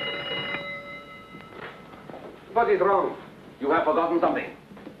 What is wrong? You have forgotten something.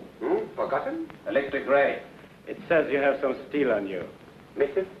 Forgotten? Electric ray. It says you have some steel on you.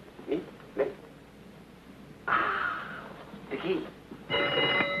 Mister? Me? Me? The key.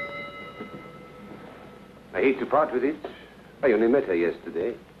 I hate to part with it. I only met her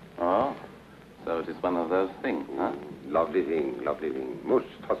yesterday. Oh, so it is one of those things, huh? Lovely thing, lovely thing. Most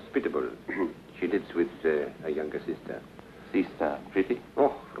hospitable. She lives with a younger sister. Sister pretty?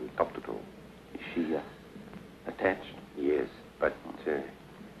 Oh, from top to toe. Is she attached? Yes, but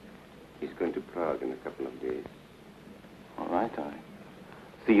he's going to Prague in a couple of days. All right, I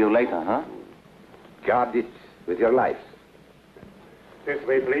see you later, huh? Guard it with your life. This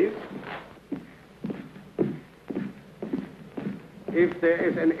way, please. If there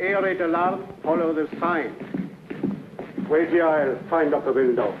is an air raid alarm, follow the sign. Wait here, I'll find Dr.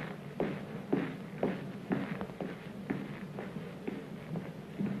 Willendorf.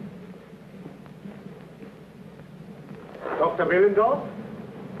 Dr. Willendorf?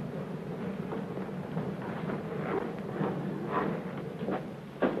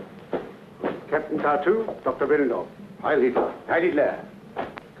 Captain Tartu, Dr. Willendorf. Heil Hitler. Heil Hitler.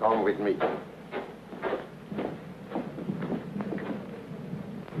 Come with me.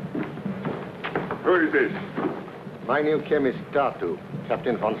 Who is this? My new chemist, Tartu,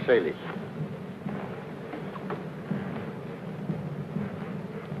 Captain von Selig.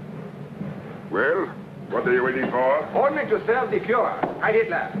 Well, what are you waiting for? Only to serve the Fuhrer. Heil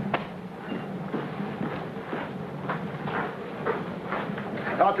Hitler.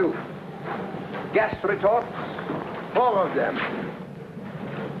 Tartu. Gas retorts. 4 of them.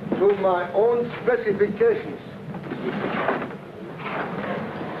 To my own specifications.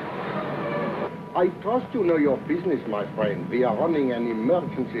 I trust you know your business, my friend. We are running an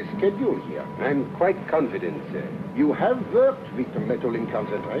emergency schedule here. I'm quite confident, sir. You have worked with the metal in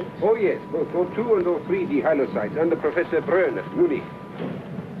concentrate? Oh, yes, both O2 and O3 dihalocytes under Professor Brön at Munich.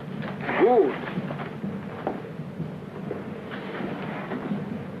 Good.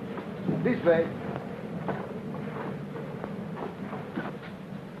 This way.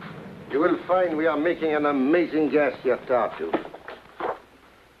 You will find we are making an amazing gas here, Tartu.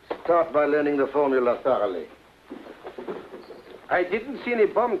 Start by learning the formula thoroughly. I didn't see any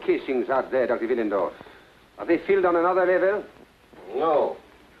bomb casings out there, Dr. Willendorf. Are they filled on another level? No.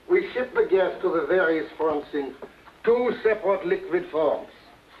 We ship the gas to the various fronts in 2 separate liquid forms.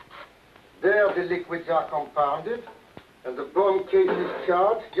 There the liquids are compounded, and the bomb case is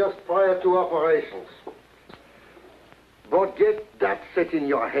charged just prior to operations. But get that set in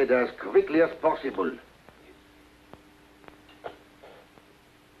your head as quickly as possible.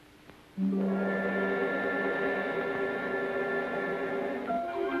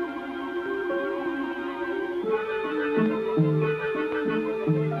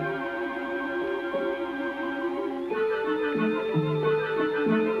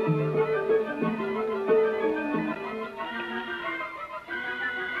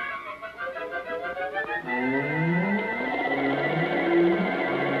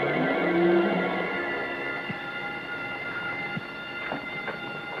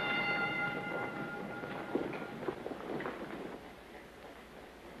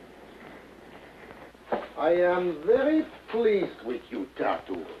 I am very pleased with you,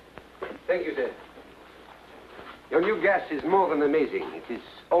 Tartu. Thank you, sir. Your new gas is more than amazing. It is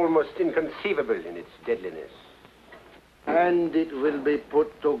almost inconceivable in its deadliness. And it will be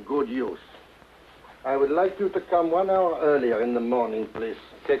put to good use. I would like you to come 1 hour earlier in the morning, please.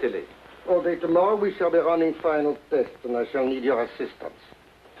 Certainly. All day tomorrow we shall be running final tests, and I shall need your assistance.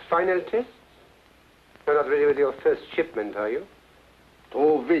 Final tests? You're not ready with your first shipment, are you?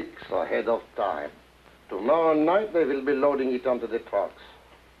 2 weeks ahead of time. Tomorrow night they will be loading it onto the trucks.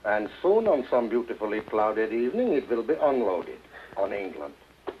 And soon, on some beautifully clouded evening, it will be unloaded on England.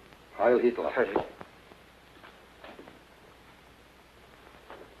 Heil Hitler. Heil.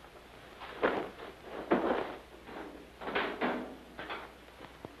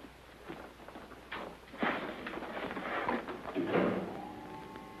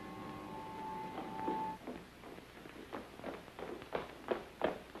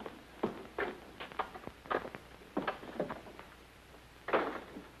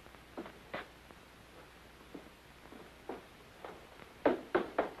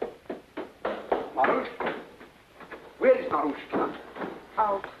 Where is Marushka?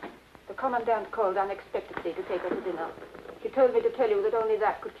 Out. The commandant called unexpectedly to take her to dinner. She told me to tell you that only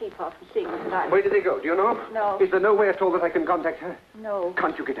that could keep her from seeing us tonight. Where did they go? Do you know? No. Is there no way at all that I can contact her? No.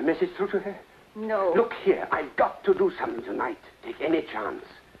 Can't you get a message through to her? No. Look here, I've got to do something tonight. Take any chance.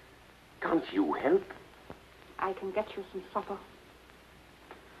 Can't you help? I can get you some supper.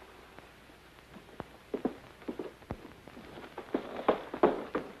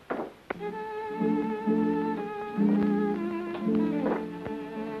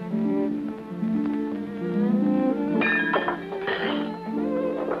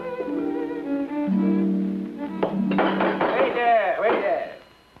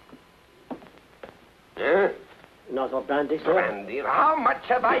 Another brandy, sir? Brandy? How much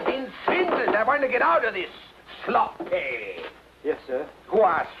have I been swindled? I want to get out of this slop. Hey. Yes, sir. Who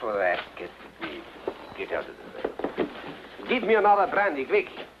asked for that? Get out of the way. Give me another brandy, quick.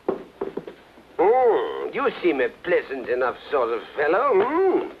 You seem a pleasant enough sort of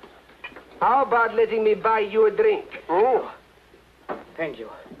fellow. How about letting me buy you a drink? Thank you.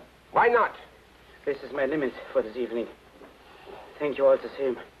 Why not? This is my limit for this evening. Thank you all the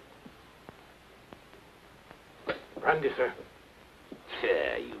same. Brandy, sir.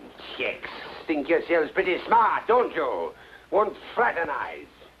 Sir, you Czechs think yourselves pretty smart, don't you? Won't fraternize.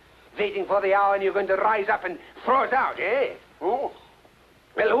 Waiting for the hour and you're going to rise up and throw it out, eh? Well,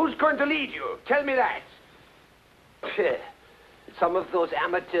 who's going to lead you? Tell me that. Some of those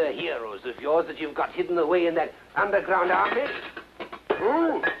amateur heroes of yours that you've got hidden away in that underground army?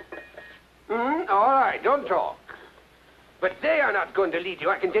 All right, don't talk. But they are not going to lead you,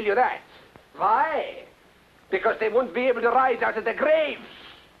 I can tell you that. Why? Because they won't be able to rise out of their graves.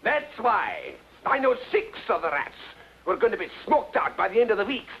 That's why. I know 6 of the rats who are going to be smoked out by the end of the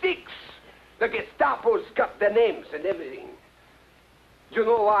week. 6. The Gestapo's got their names and everything. Do you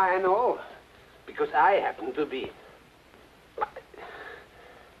know why I know? Because I happen to be...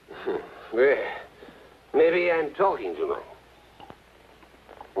 Well, maybe I'm talking too much.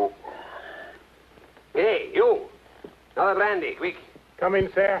 Hey, you. Another brandy, quick. Come in,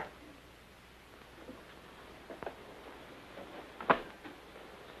 sir.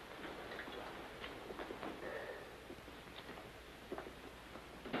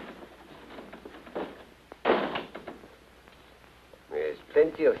 There's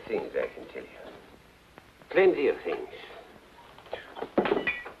plenty of things, I can tell you. Plenty of things.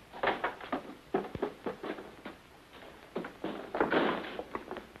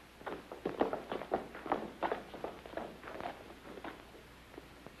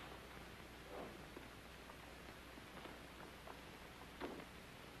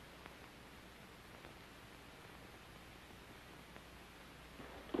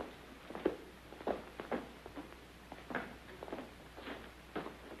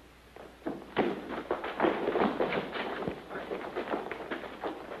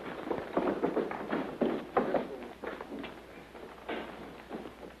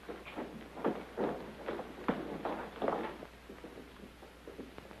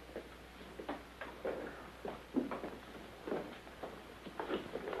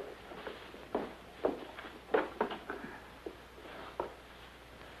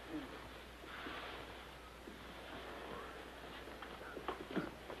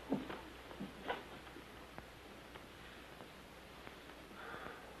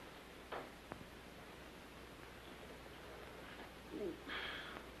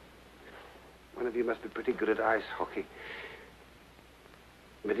 One of you must be pretty good at ice hockey.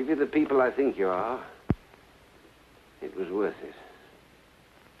 But if you're the people I think you are, it was worth it.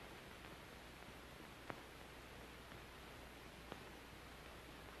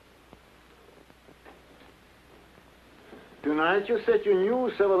 Tonight you said you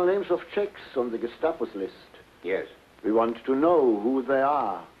knew several names of Czechs on the Gestapo's list. Yes. We want to know who they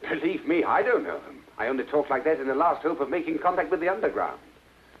are. Believe me, I don't know them. I only talk like that in the last hope of making contact with the underground.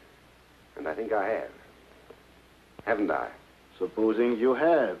 And I think I have. Haven't I? Supposing you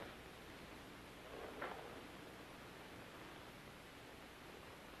have.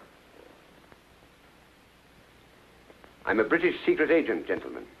 I'm a British secret agent,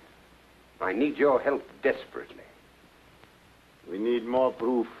 gentlemen. I need your help desperately. We need more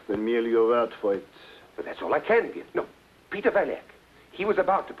proof than merely your word for it. But that's all I can give. No, Peter Valek. He was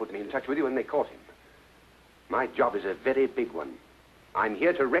about to put me in touch with you when they caught him. My job is a very big one. I'm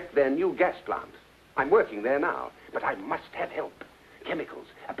here to wreck their new gas plant. I'm working there now, but I must have help. Chemicals,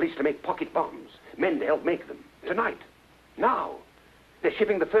 a place to make pocket bombs, men to help make them. Tonight. Now. They're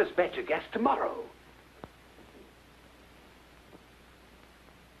shipping the first batch of gas tomorrow.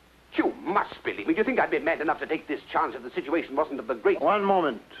 You must believe me. Do you think I'd be mad enough to take this chance if the situation wasn't of the great... One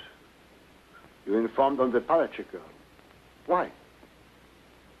moment. You informed on the Palachik girl. Why?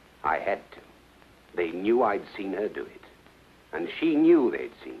 I had to. They knew I'd seen her do it. And she knew they'd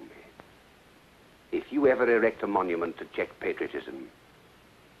seen me. If you ever erect a monument to Czech patriotism,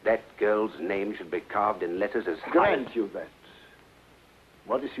 that girl's name should be carved in letters as high... Grant you that.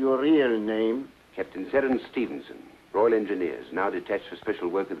 What is your real name? Captain Seren Stevenson, Royal Engineers, now detached for special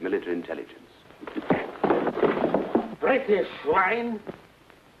work with military intelligence. British swine!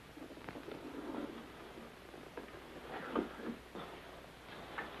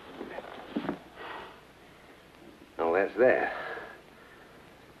 Oh, that's there.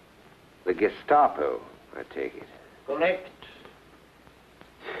 The Gestapo, I take it. Correct.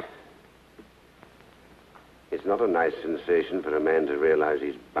 It's not a nice sensation for a man to realize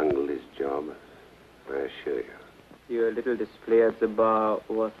he's bungled his job, I assure you. Your little display at the bar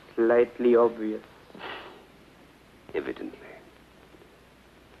was slightly obvious. Evidently.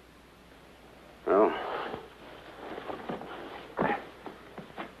 Well,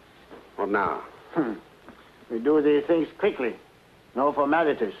 what now? We do these things quickly. No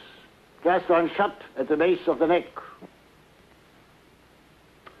formalities. Gas gun shut at the base of the neck.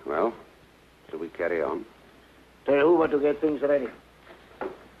 Well, shall we carry on? Tell Hoover to get things ready.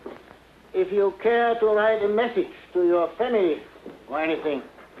 If you care to write a message to your family or anything,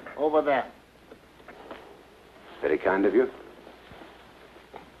 over there. Very kind of you.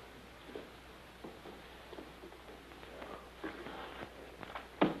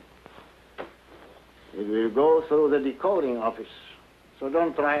 It will go through the decoding office, so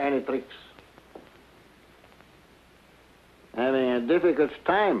don't try any tricks. Having a difficult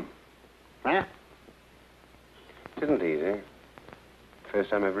time, huh? It isn't easy. First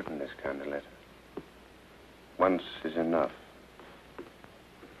time I've written this kind of letter. Once is enough.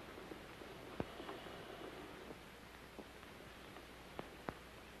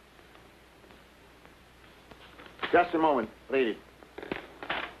 Just a moment. Read it.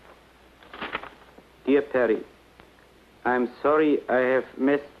 Dear Perry, I'm sorry I have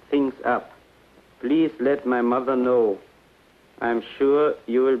messed things up. Please let my mother know. I'm sure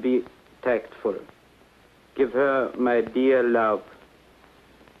you will be tactful. Give her my dear love.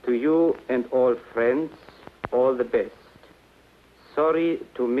 To you and all friends, all the best. Sorry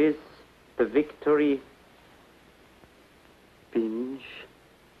to miss the victory. Binge.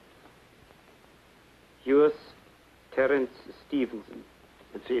 Yours, Terence Stevenson.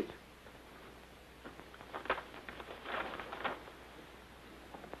 That's it.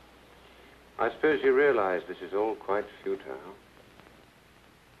 I suppose you realize this is all quite futile.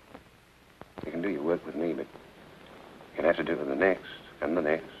 You can do your work with me, but you'll have to do it with the next, and the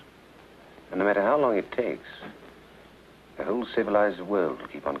next. And no matter how long it takes, the whole civilized world will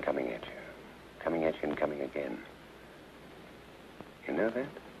keep on coming at you. Coming at you and coming again. You know that?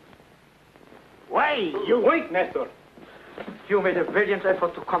 Wait, you... Wait, Nestor. You made a valiant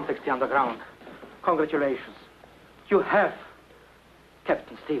effort to contact the underground. Congratulations. You have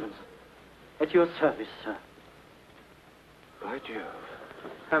Captain Stevenson. At your service, sir. By Jove.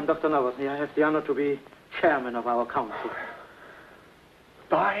 I'm Dr. Novotny. I have the honor to be chairman of our council.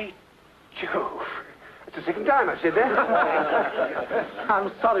 By Jove. It's the second time I've said that.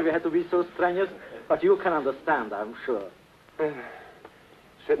 I'm sorry we had to be so strenuous, but you can understand, I'm sure.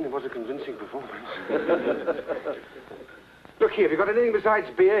 Certainly was a convincing performance. Look here, have you got anything besides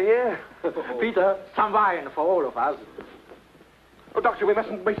beer here? Peter, some wine for all of us. Oh, Doctor, we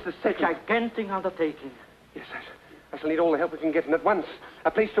mustn't waste the second. Gigantic undertaking. Yes, I shall need all the help we can get, and at once.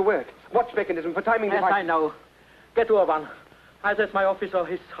 A place to work. Watch mechanism for timing Yes, device. I know. Get to Urban. Either at my office or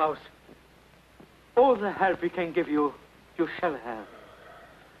his house. All the help we can give you, you shall have.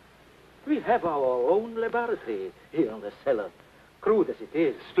 We have our own laboratory here in the cellar. Crude as it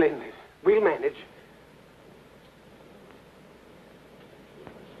is. Splendid. We'll manage.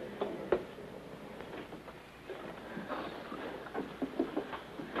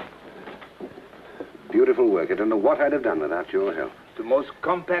 Beautiful work. I don't know what I'd have done without your help. The most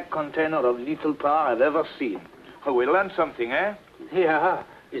compact container of lethal power I've ever seen. Oh, we learned something, eh? Yeah.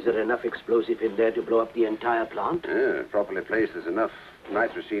 Is there enough explosive in there to blow up the entire plant? Yeah, properly placed, there's enough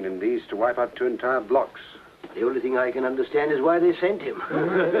nitrocene in these to wipe out 2 entire blocks. The only thing I can understand is why they sent him.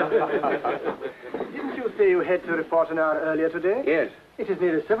 Didn't you say you had to report an hour earlier today? Yes. It is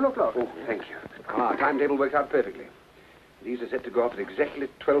nearly 7 o'clock. Oh, thank you. Our timetable worked out perfectly. These are set to go off at exactly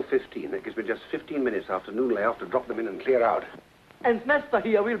 12:15. That gives me just 15 minutes after noon layoff to drop them in and clear out. And Nestor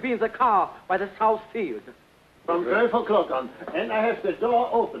here will be in the car by the south field. From 12 o'clock on. And I have the door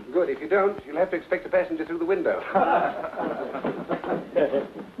open. Good. If you don't, you'll have to expect a passenger through the window.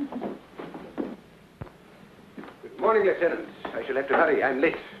 Good morning, Lieutenant. I shall have to hurry. I'm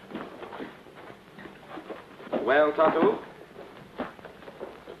late. Well, Tartu?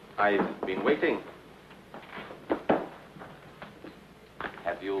 I've been waiting.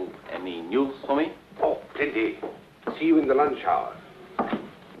 Have you any news for me? Oh, plenty. See you in the lunch hour.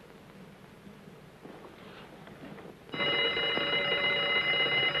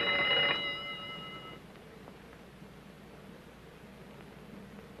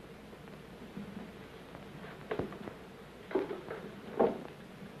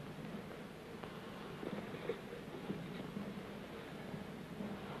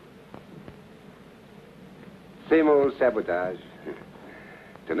 Same old sabotage.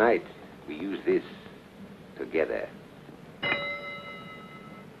 Tonight, we use this together.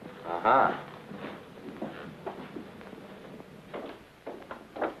 Aha.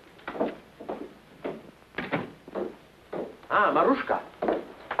 Ah, Marushka.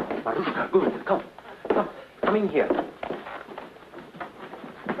 Marushka, good. Come. Come in here.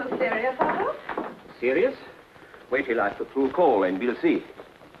 So serious, Otto? Serious? Wait till I put through a call and we'll see.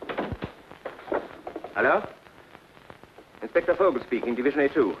 Hello? Inspector Vogel speaking, Division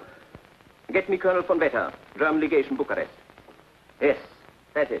A2. Get me Colonel von Wetter, German Legation, Bucharest. Yes,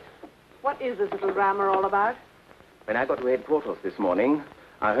 that's it. What is this little drama all about? When I got to headquarters this morning,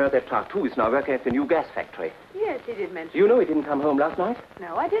 I heard that Tartu is now working at the new gas factory. Yes, he did mention. You know he didn't come home last night?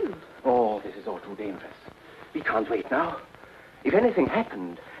 No, I didn't. Oh, this is all too dangerous. We can't wait now. If anything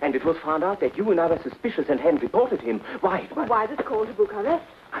happened, and it was found out that you and I were suspicious and hadn't reported him, why? Well, why this call to Bucharest?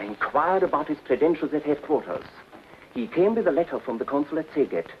 I inquired about his credentials at headquarters. He came with a letter from the consul at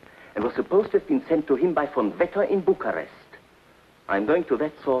Szeged and was supposed to have been sent to him by von Wetter in Bucharest. I'm going to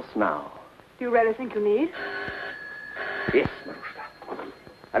that source now. Do you really think you need? Yes, Marushka.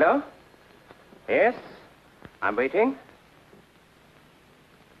 Hello? Yes? I'm waiting.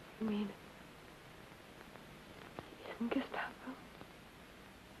 You mean... isn't Gestapo?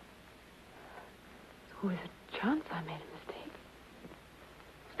 So is it chance I made a mistake?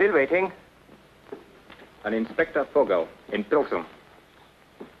 Still waiting. An Inspector Vogel in Pilsen.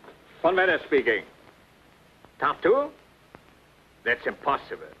 Von Wetter speaking. Tartu? That's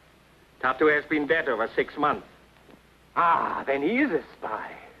impossible. Tartu has been dead over 6 months. Ah, then he is a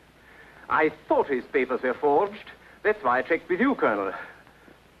spy. I thought his papers were forged. That's why I checked with you, Colonel.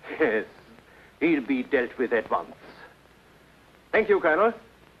 Yes, he'll be dealt with at once. Thank you, Colonel.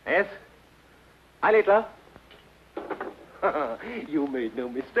 Yes? Hi, Littler. You made no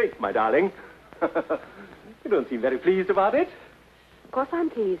mistake, my darling. You don't seem very pleased about it. Of course I'm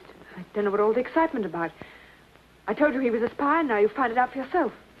pleased. I don't know what all the excitement about. I told you he was a spy, and now you find it out for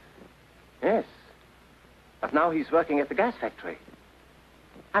yourself. Yes. But now he's working at the gas factory.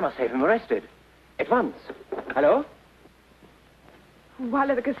 I must have him arrested. At once. Hello? Why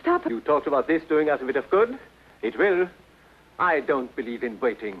let the Gestapo... You talked about this doing us a bit of good. It will. I don't believe in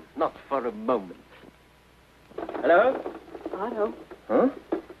waiting. Not for a moment. Hello? Otto. Huh?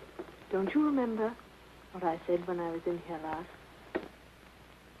 Don't you remember what I said when I was in here last?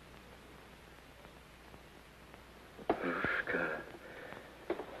 Marushka.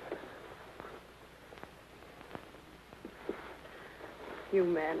 You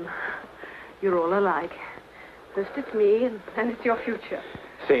men, you're all alike. First it's me, and then it's your future.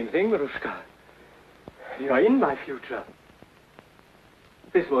 Same thing, Marushka. You're in my future.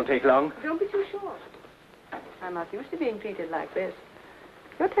 This won't take long. Don't be too sure. I'm not used to being treated like this.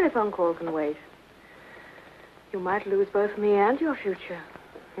 Your telephone call can wait. You might lose both me and your future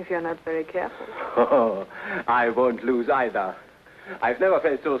if you're not very careful. Oh, I won't lose either. I've never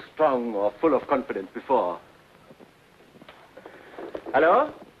felt so strong or full of confidence before.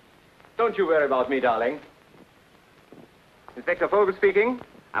 Hello? Don't you worry about me, darling. Inspector Vogel speaking.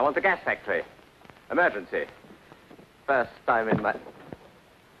 I want the gas factory. Emergency. First time in my...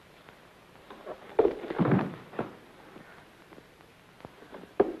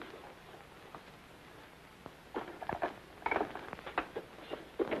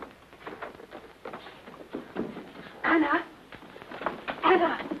 Anna!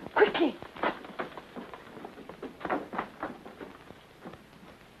 Anna! Quickly!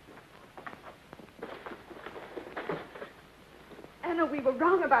 Anna, we were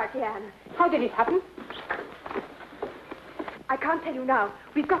wrong about Jan. How did it happen? I can't tell you now.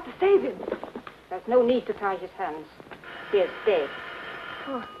 We've got to save him. There's no need to tie his hands. He is dead.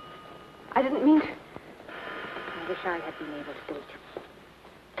 Oh, I didn't mean to... I wish I had been able to do it.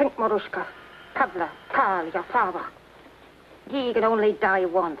 Think, Marushka. Pavla, Karl, your father. He can only die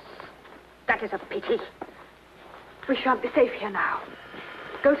once. That is a pity. We shan't be safe here now.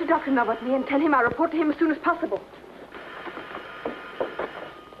 Go to Dr. Novotny and tell him I'll report to him as soon as possible.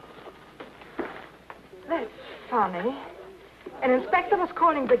 That's funny. An inspector was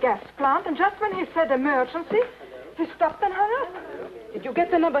calling the gas plant, and just when he said emergency, he stopped and hung up. Did you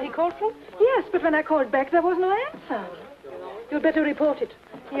get the number he called from? Yes, but when I called back, there was no answer. You'd better report it.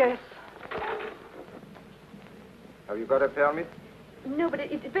 Yes. Have you got a permit? No, but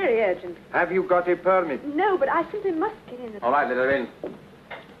it's very urgent. Have you got a permit? No, but I simply must get in. All right, let her in.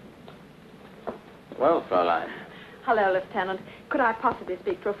 Well, Fräulein. Hello, Lieutenant. Could I possibly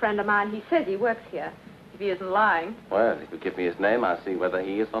speak to a friend of mine? He says he works here. If he isn't lying. Well, if you give me his name, I'll see whether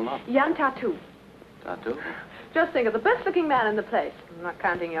he is or not. Jan Tartu. Tartu? Just think of the best-looking man in the place. I'm not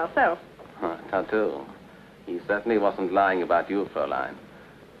counting yourself. Tartu. He certainly wasn't lying about you, Fräulein.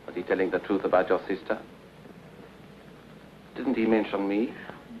 Was he telling the truth about your sister? Didn't he mention me?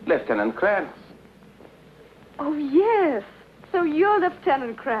 Lieutenant Krantz. Oh, yes. So you're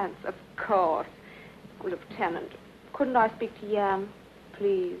Lieutenant Krantz, of course. Lieutenant, of Couldn't I speak to Jan,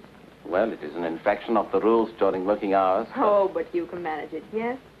 please? Well, it is an infraction of the rules during working hours. Oh, but you can manage it,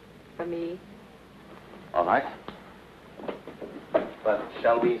 yes? For me. All right. But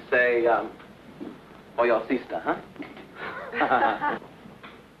shall we say, for your sister, huh?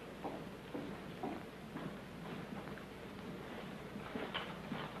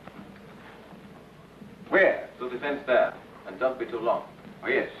 Where? To the fence there. And don't be too long. Oh,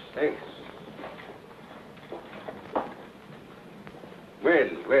 yes, thanks.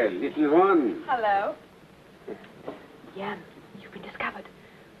 Well, little one. Hello. Jan, you've been discovered.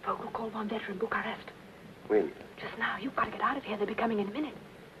 Vogel called one veteran Bucharest. When? Just now. You've got to get out of here. They'll be coming in a minute.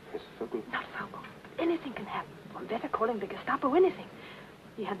 Miss Vogel? Not Vogel. Anything can happen. One better calling the Gestapo, anything.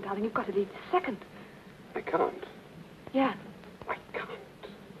 Jan, darling, you've got to leave this second. I can't. Jan. I can't.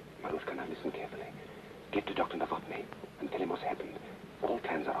 Marushka, now listen carefully. Get to Dr. Novotny and tell him what's happened. All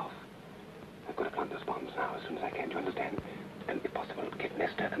plans are off. I've got to plant those bombs now as soon as I can, do you understand? And if possible, get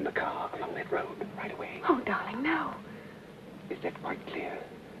Nestor and the car along that road right away. Oh, darling, no. Is that quite clear?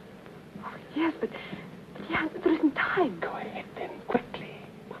 Oh, yes, but Jan, there isn't time. Go ahead then, quickly.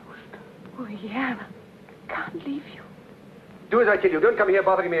 Oh, Jan, I can't leave you. Do as I tell you. Don't come here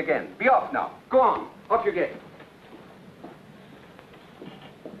bothering me again. Be off now. Go on. Off you get.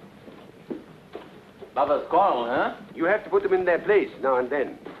 Lovers quarrel, huh? You have to put them in their place now and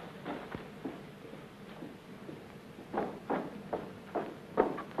then.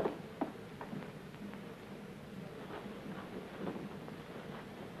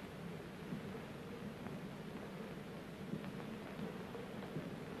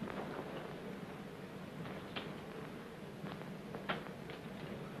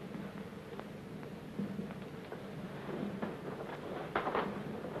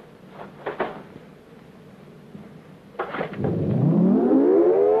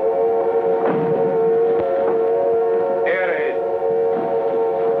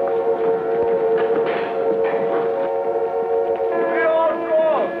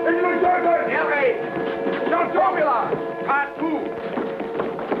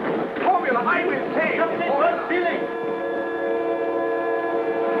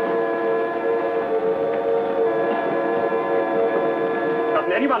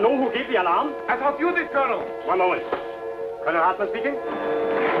 Anyone know who gave the alarm? I thought you did, Colonel. One moment. Colonel Hartman speaking.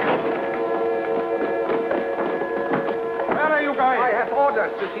 Where are you going? I have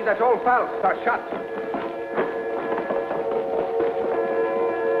orders to see that all valves are shut.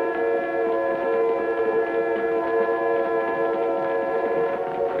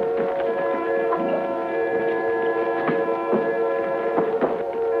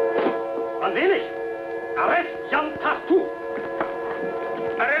 An wenig. Arrest Jan Tartu.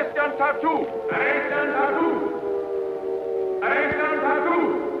 Arrest Jan Tartu! Arrest Jan Tartu! Arrest Jan Tartu!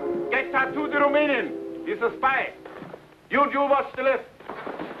 Get Tartu, the Romanian. He's a spy. You watch the left.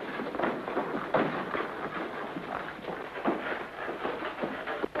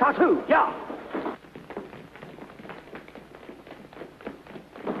 Tartu, yeah.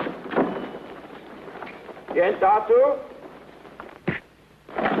 Jan Tartu?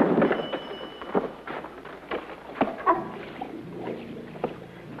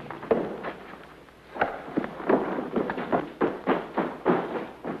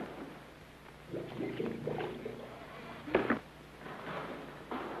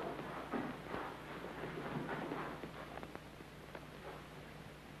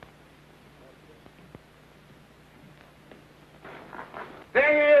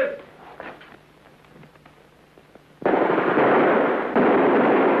 There he is.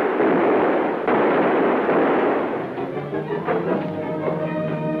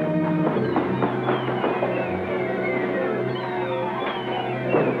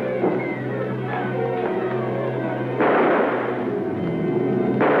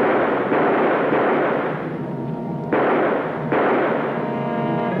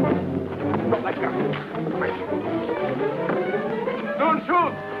 Don't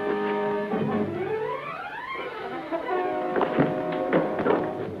shoot!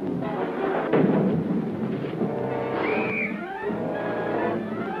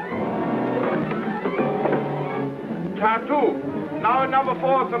 Tartu, now number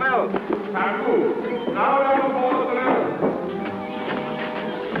 4 Tunnel. Tartu, now number 4 Tunnel.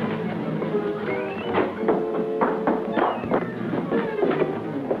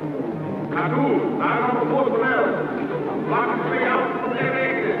 Tartu, now number 4 Tunnel. Block the way out from their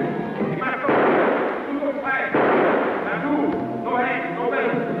exit. Marco, flag. Tartu, no hands, no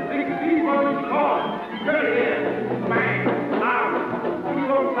bells. 16 on each cord. 30 here. Flag, arm,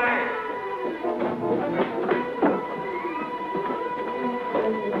 flag.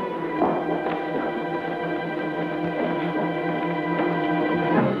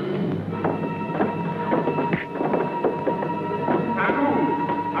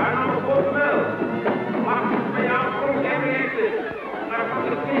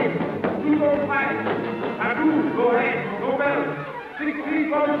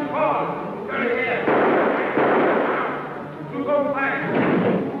 Bombs fall. Turn here. To go fast.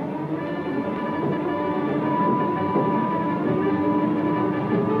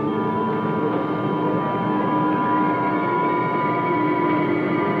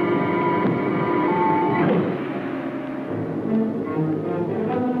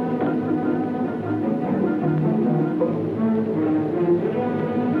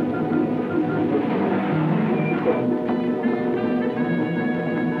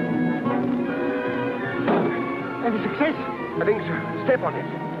 Any success? I think so. Step on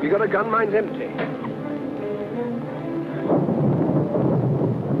it. You got a gun, mine's empty.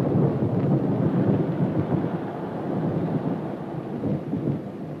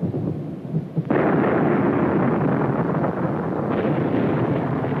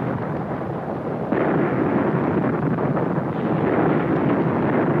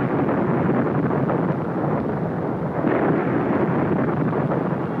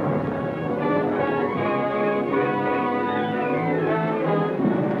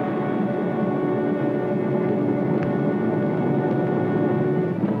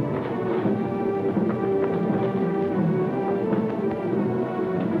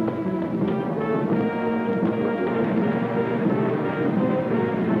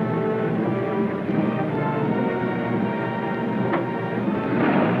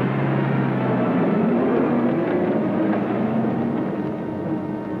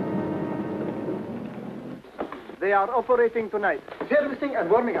 They are operating tonight. Servicing and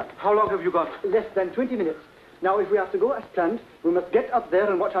warming up. How long have you got? Less than 20 minutes. Now, if we have to go as planned, we must get up there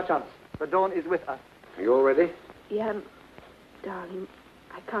and watch our chance. The dawn is with us. Are you all ready? Yeah, darling,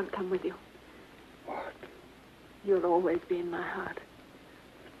 I can't come with you. What? You'll always be in my heart.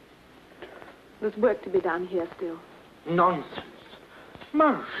 There's work to be done here still. Nonsense.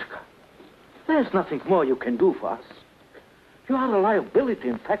 Marushka, there's nothing more you can do for us. You are a liability,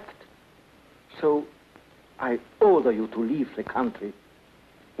 in fact. So, I order you to leave the country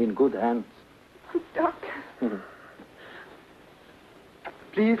in good hands. Doctor.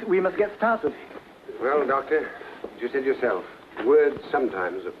 Please, we must get started. Well, Doctor, as you said yourself, words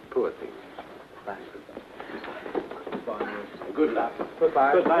sometimes are poor things. Bye. Good luck.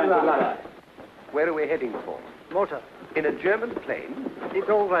 Goodbye. Goodbye. Good luck. Where are we heading for? Motor. In a German plane? It's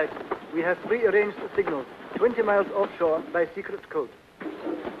all right. We have prearranged signals 20 miles offshore by secret code.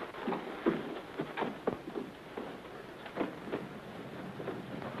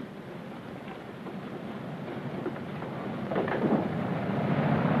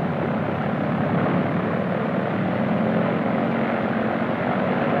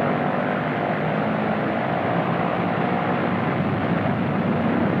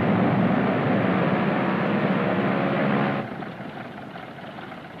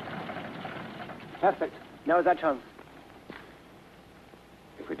 Perfect. Now is our chance.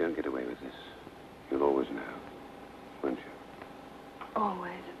 If we don't get away with this, you'll always know, won't you?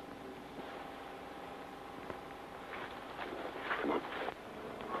 Always. Come on.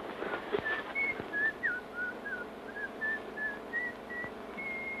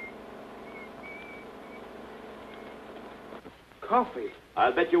 Coffee.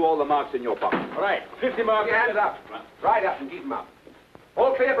 I'll bet you all the marks in your pocket. All right, 50 marks. Your hands up. Right up and keep them up.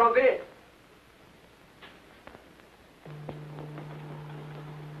 All clear, Bronzy?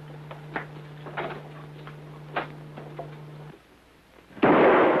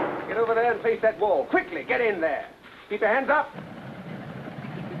 Get over there and face that wall. Quickly, get in there. Keep your hands up.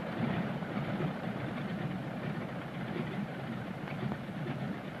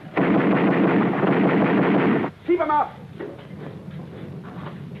 Keep them up.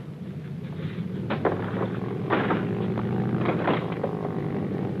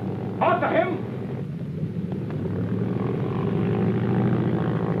 After him.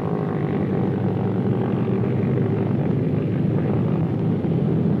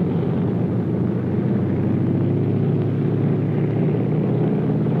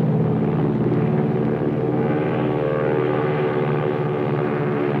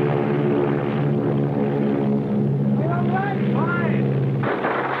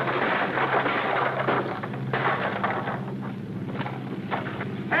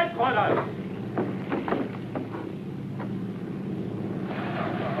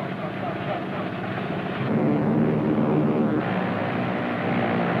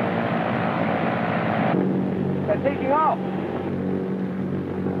 They're taking off.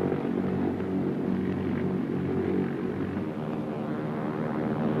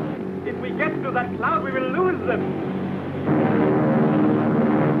 If we get to that cloud, we will lose them.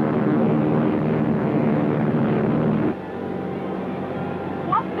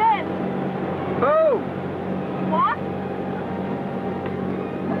 What then? Oh! What?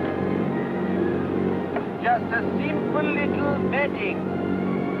 just a simple little wedding.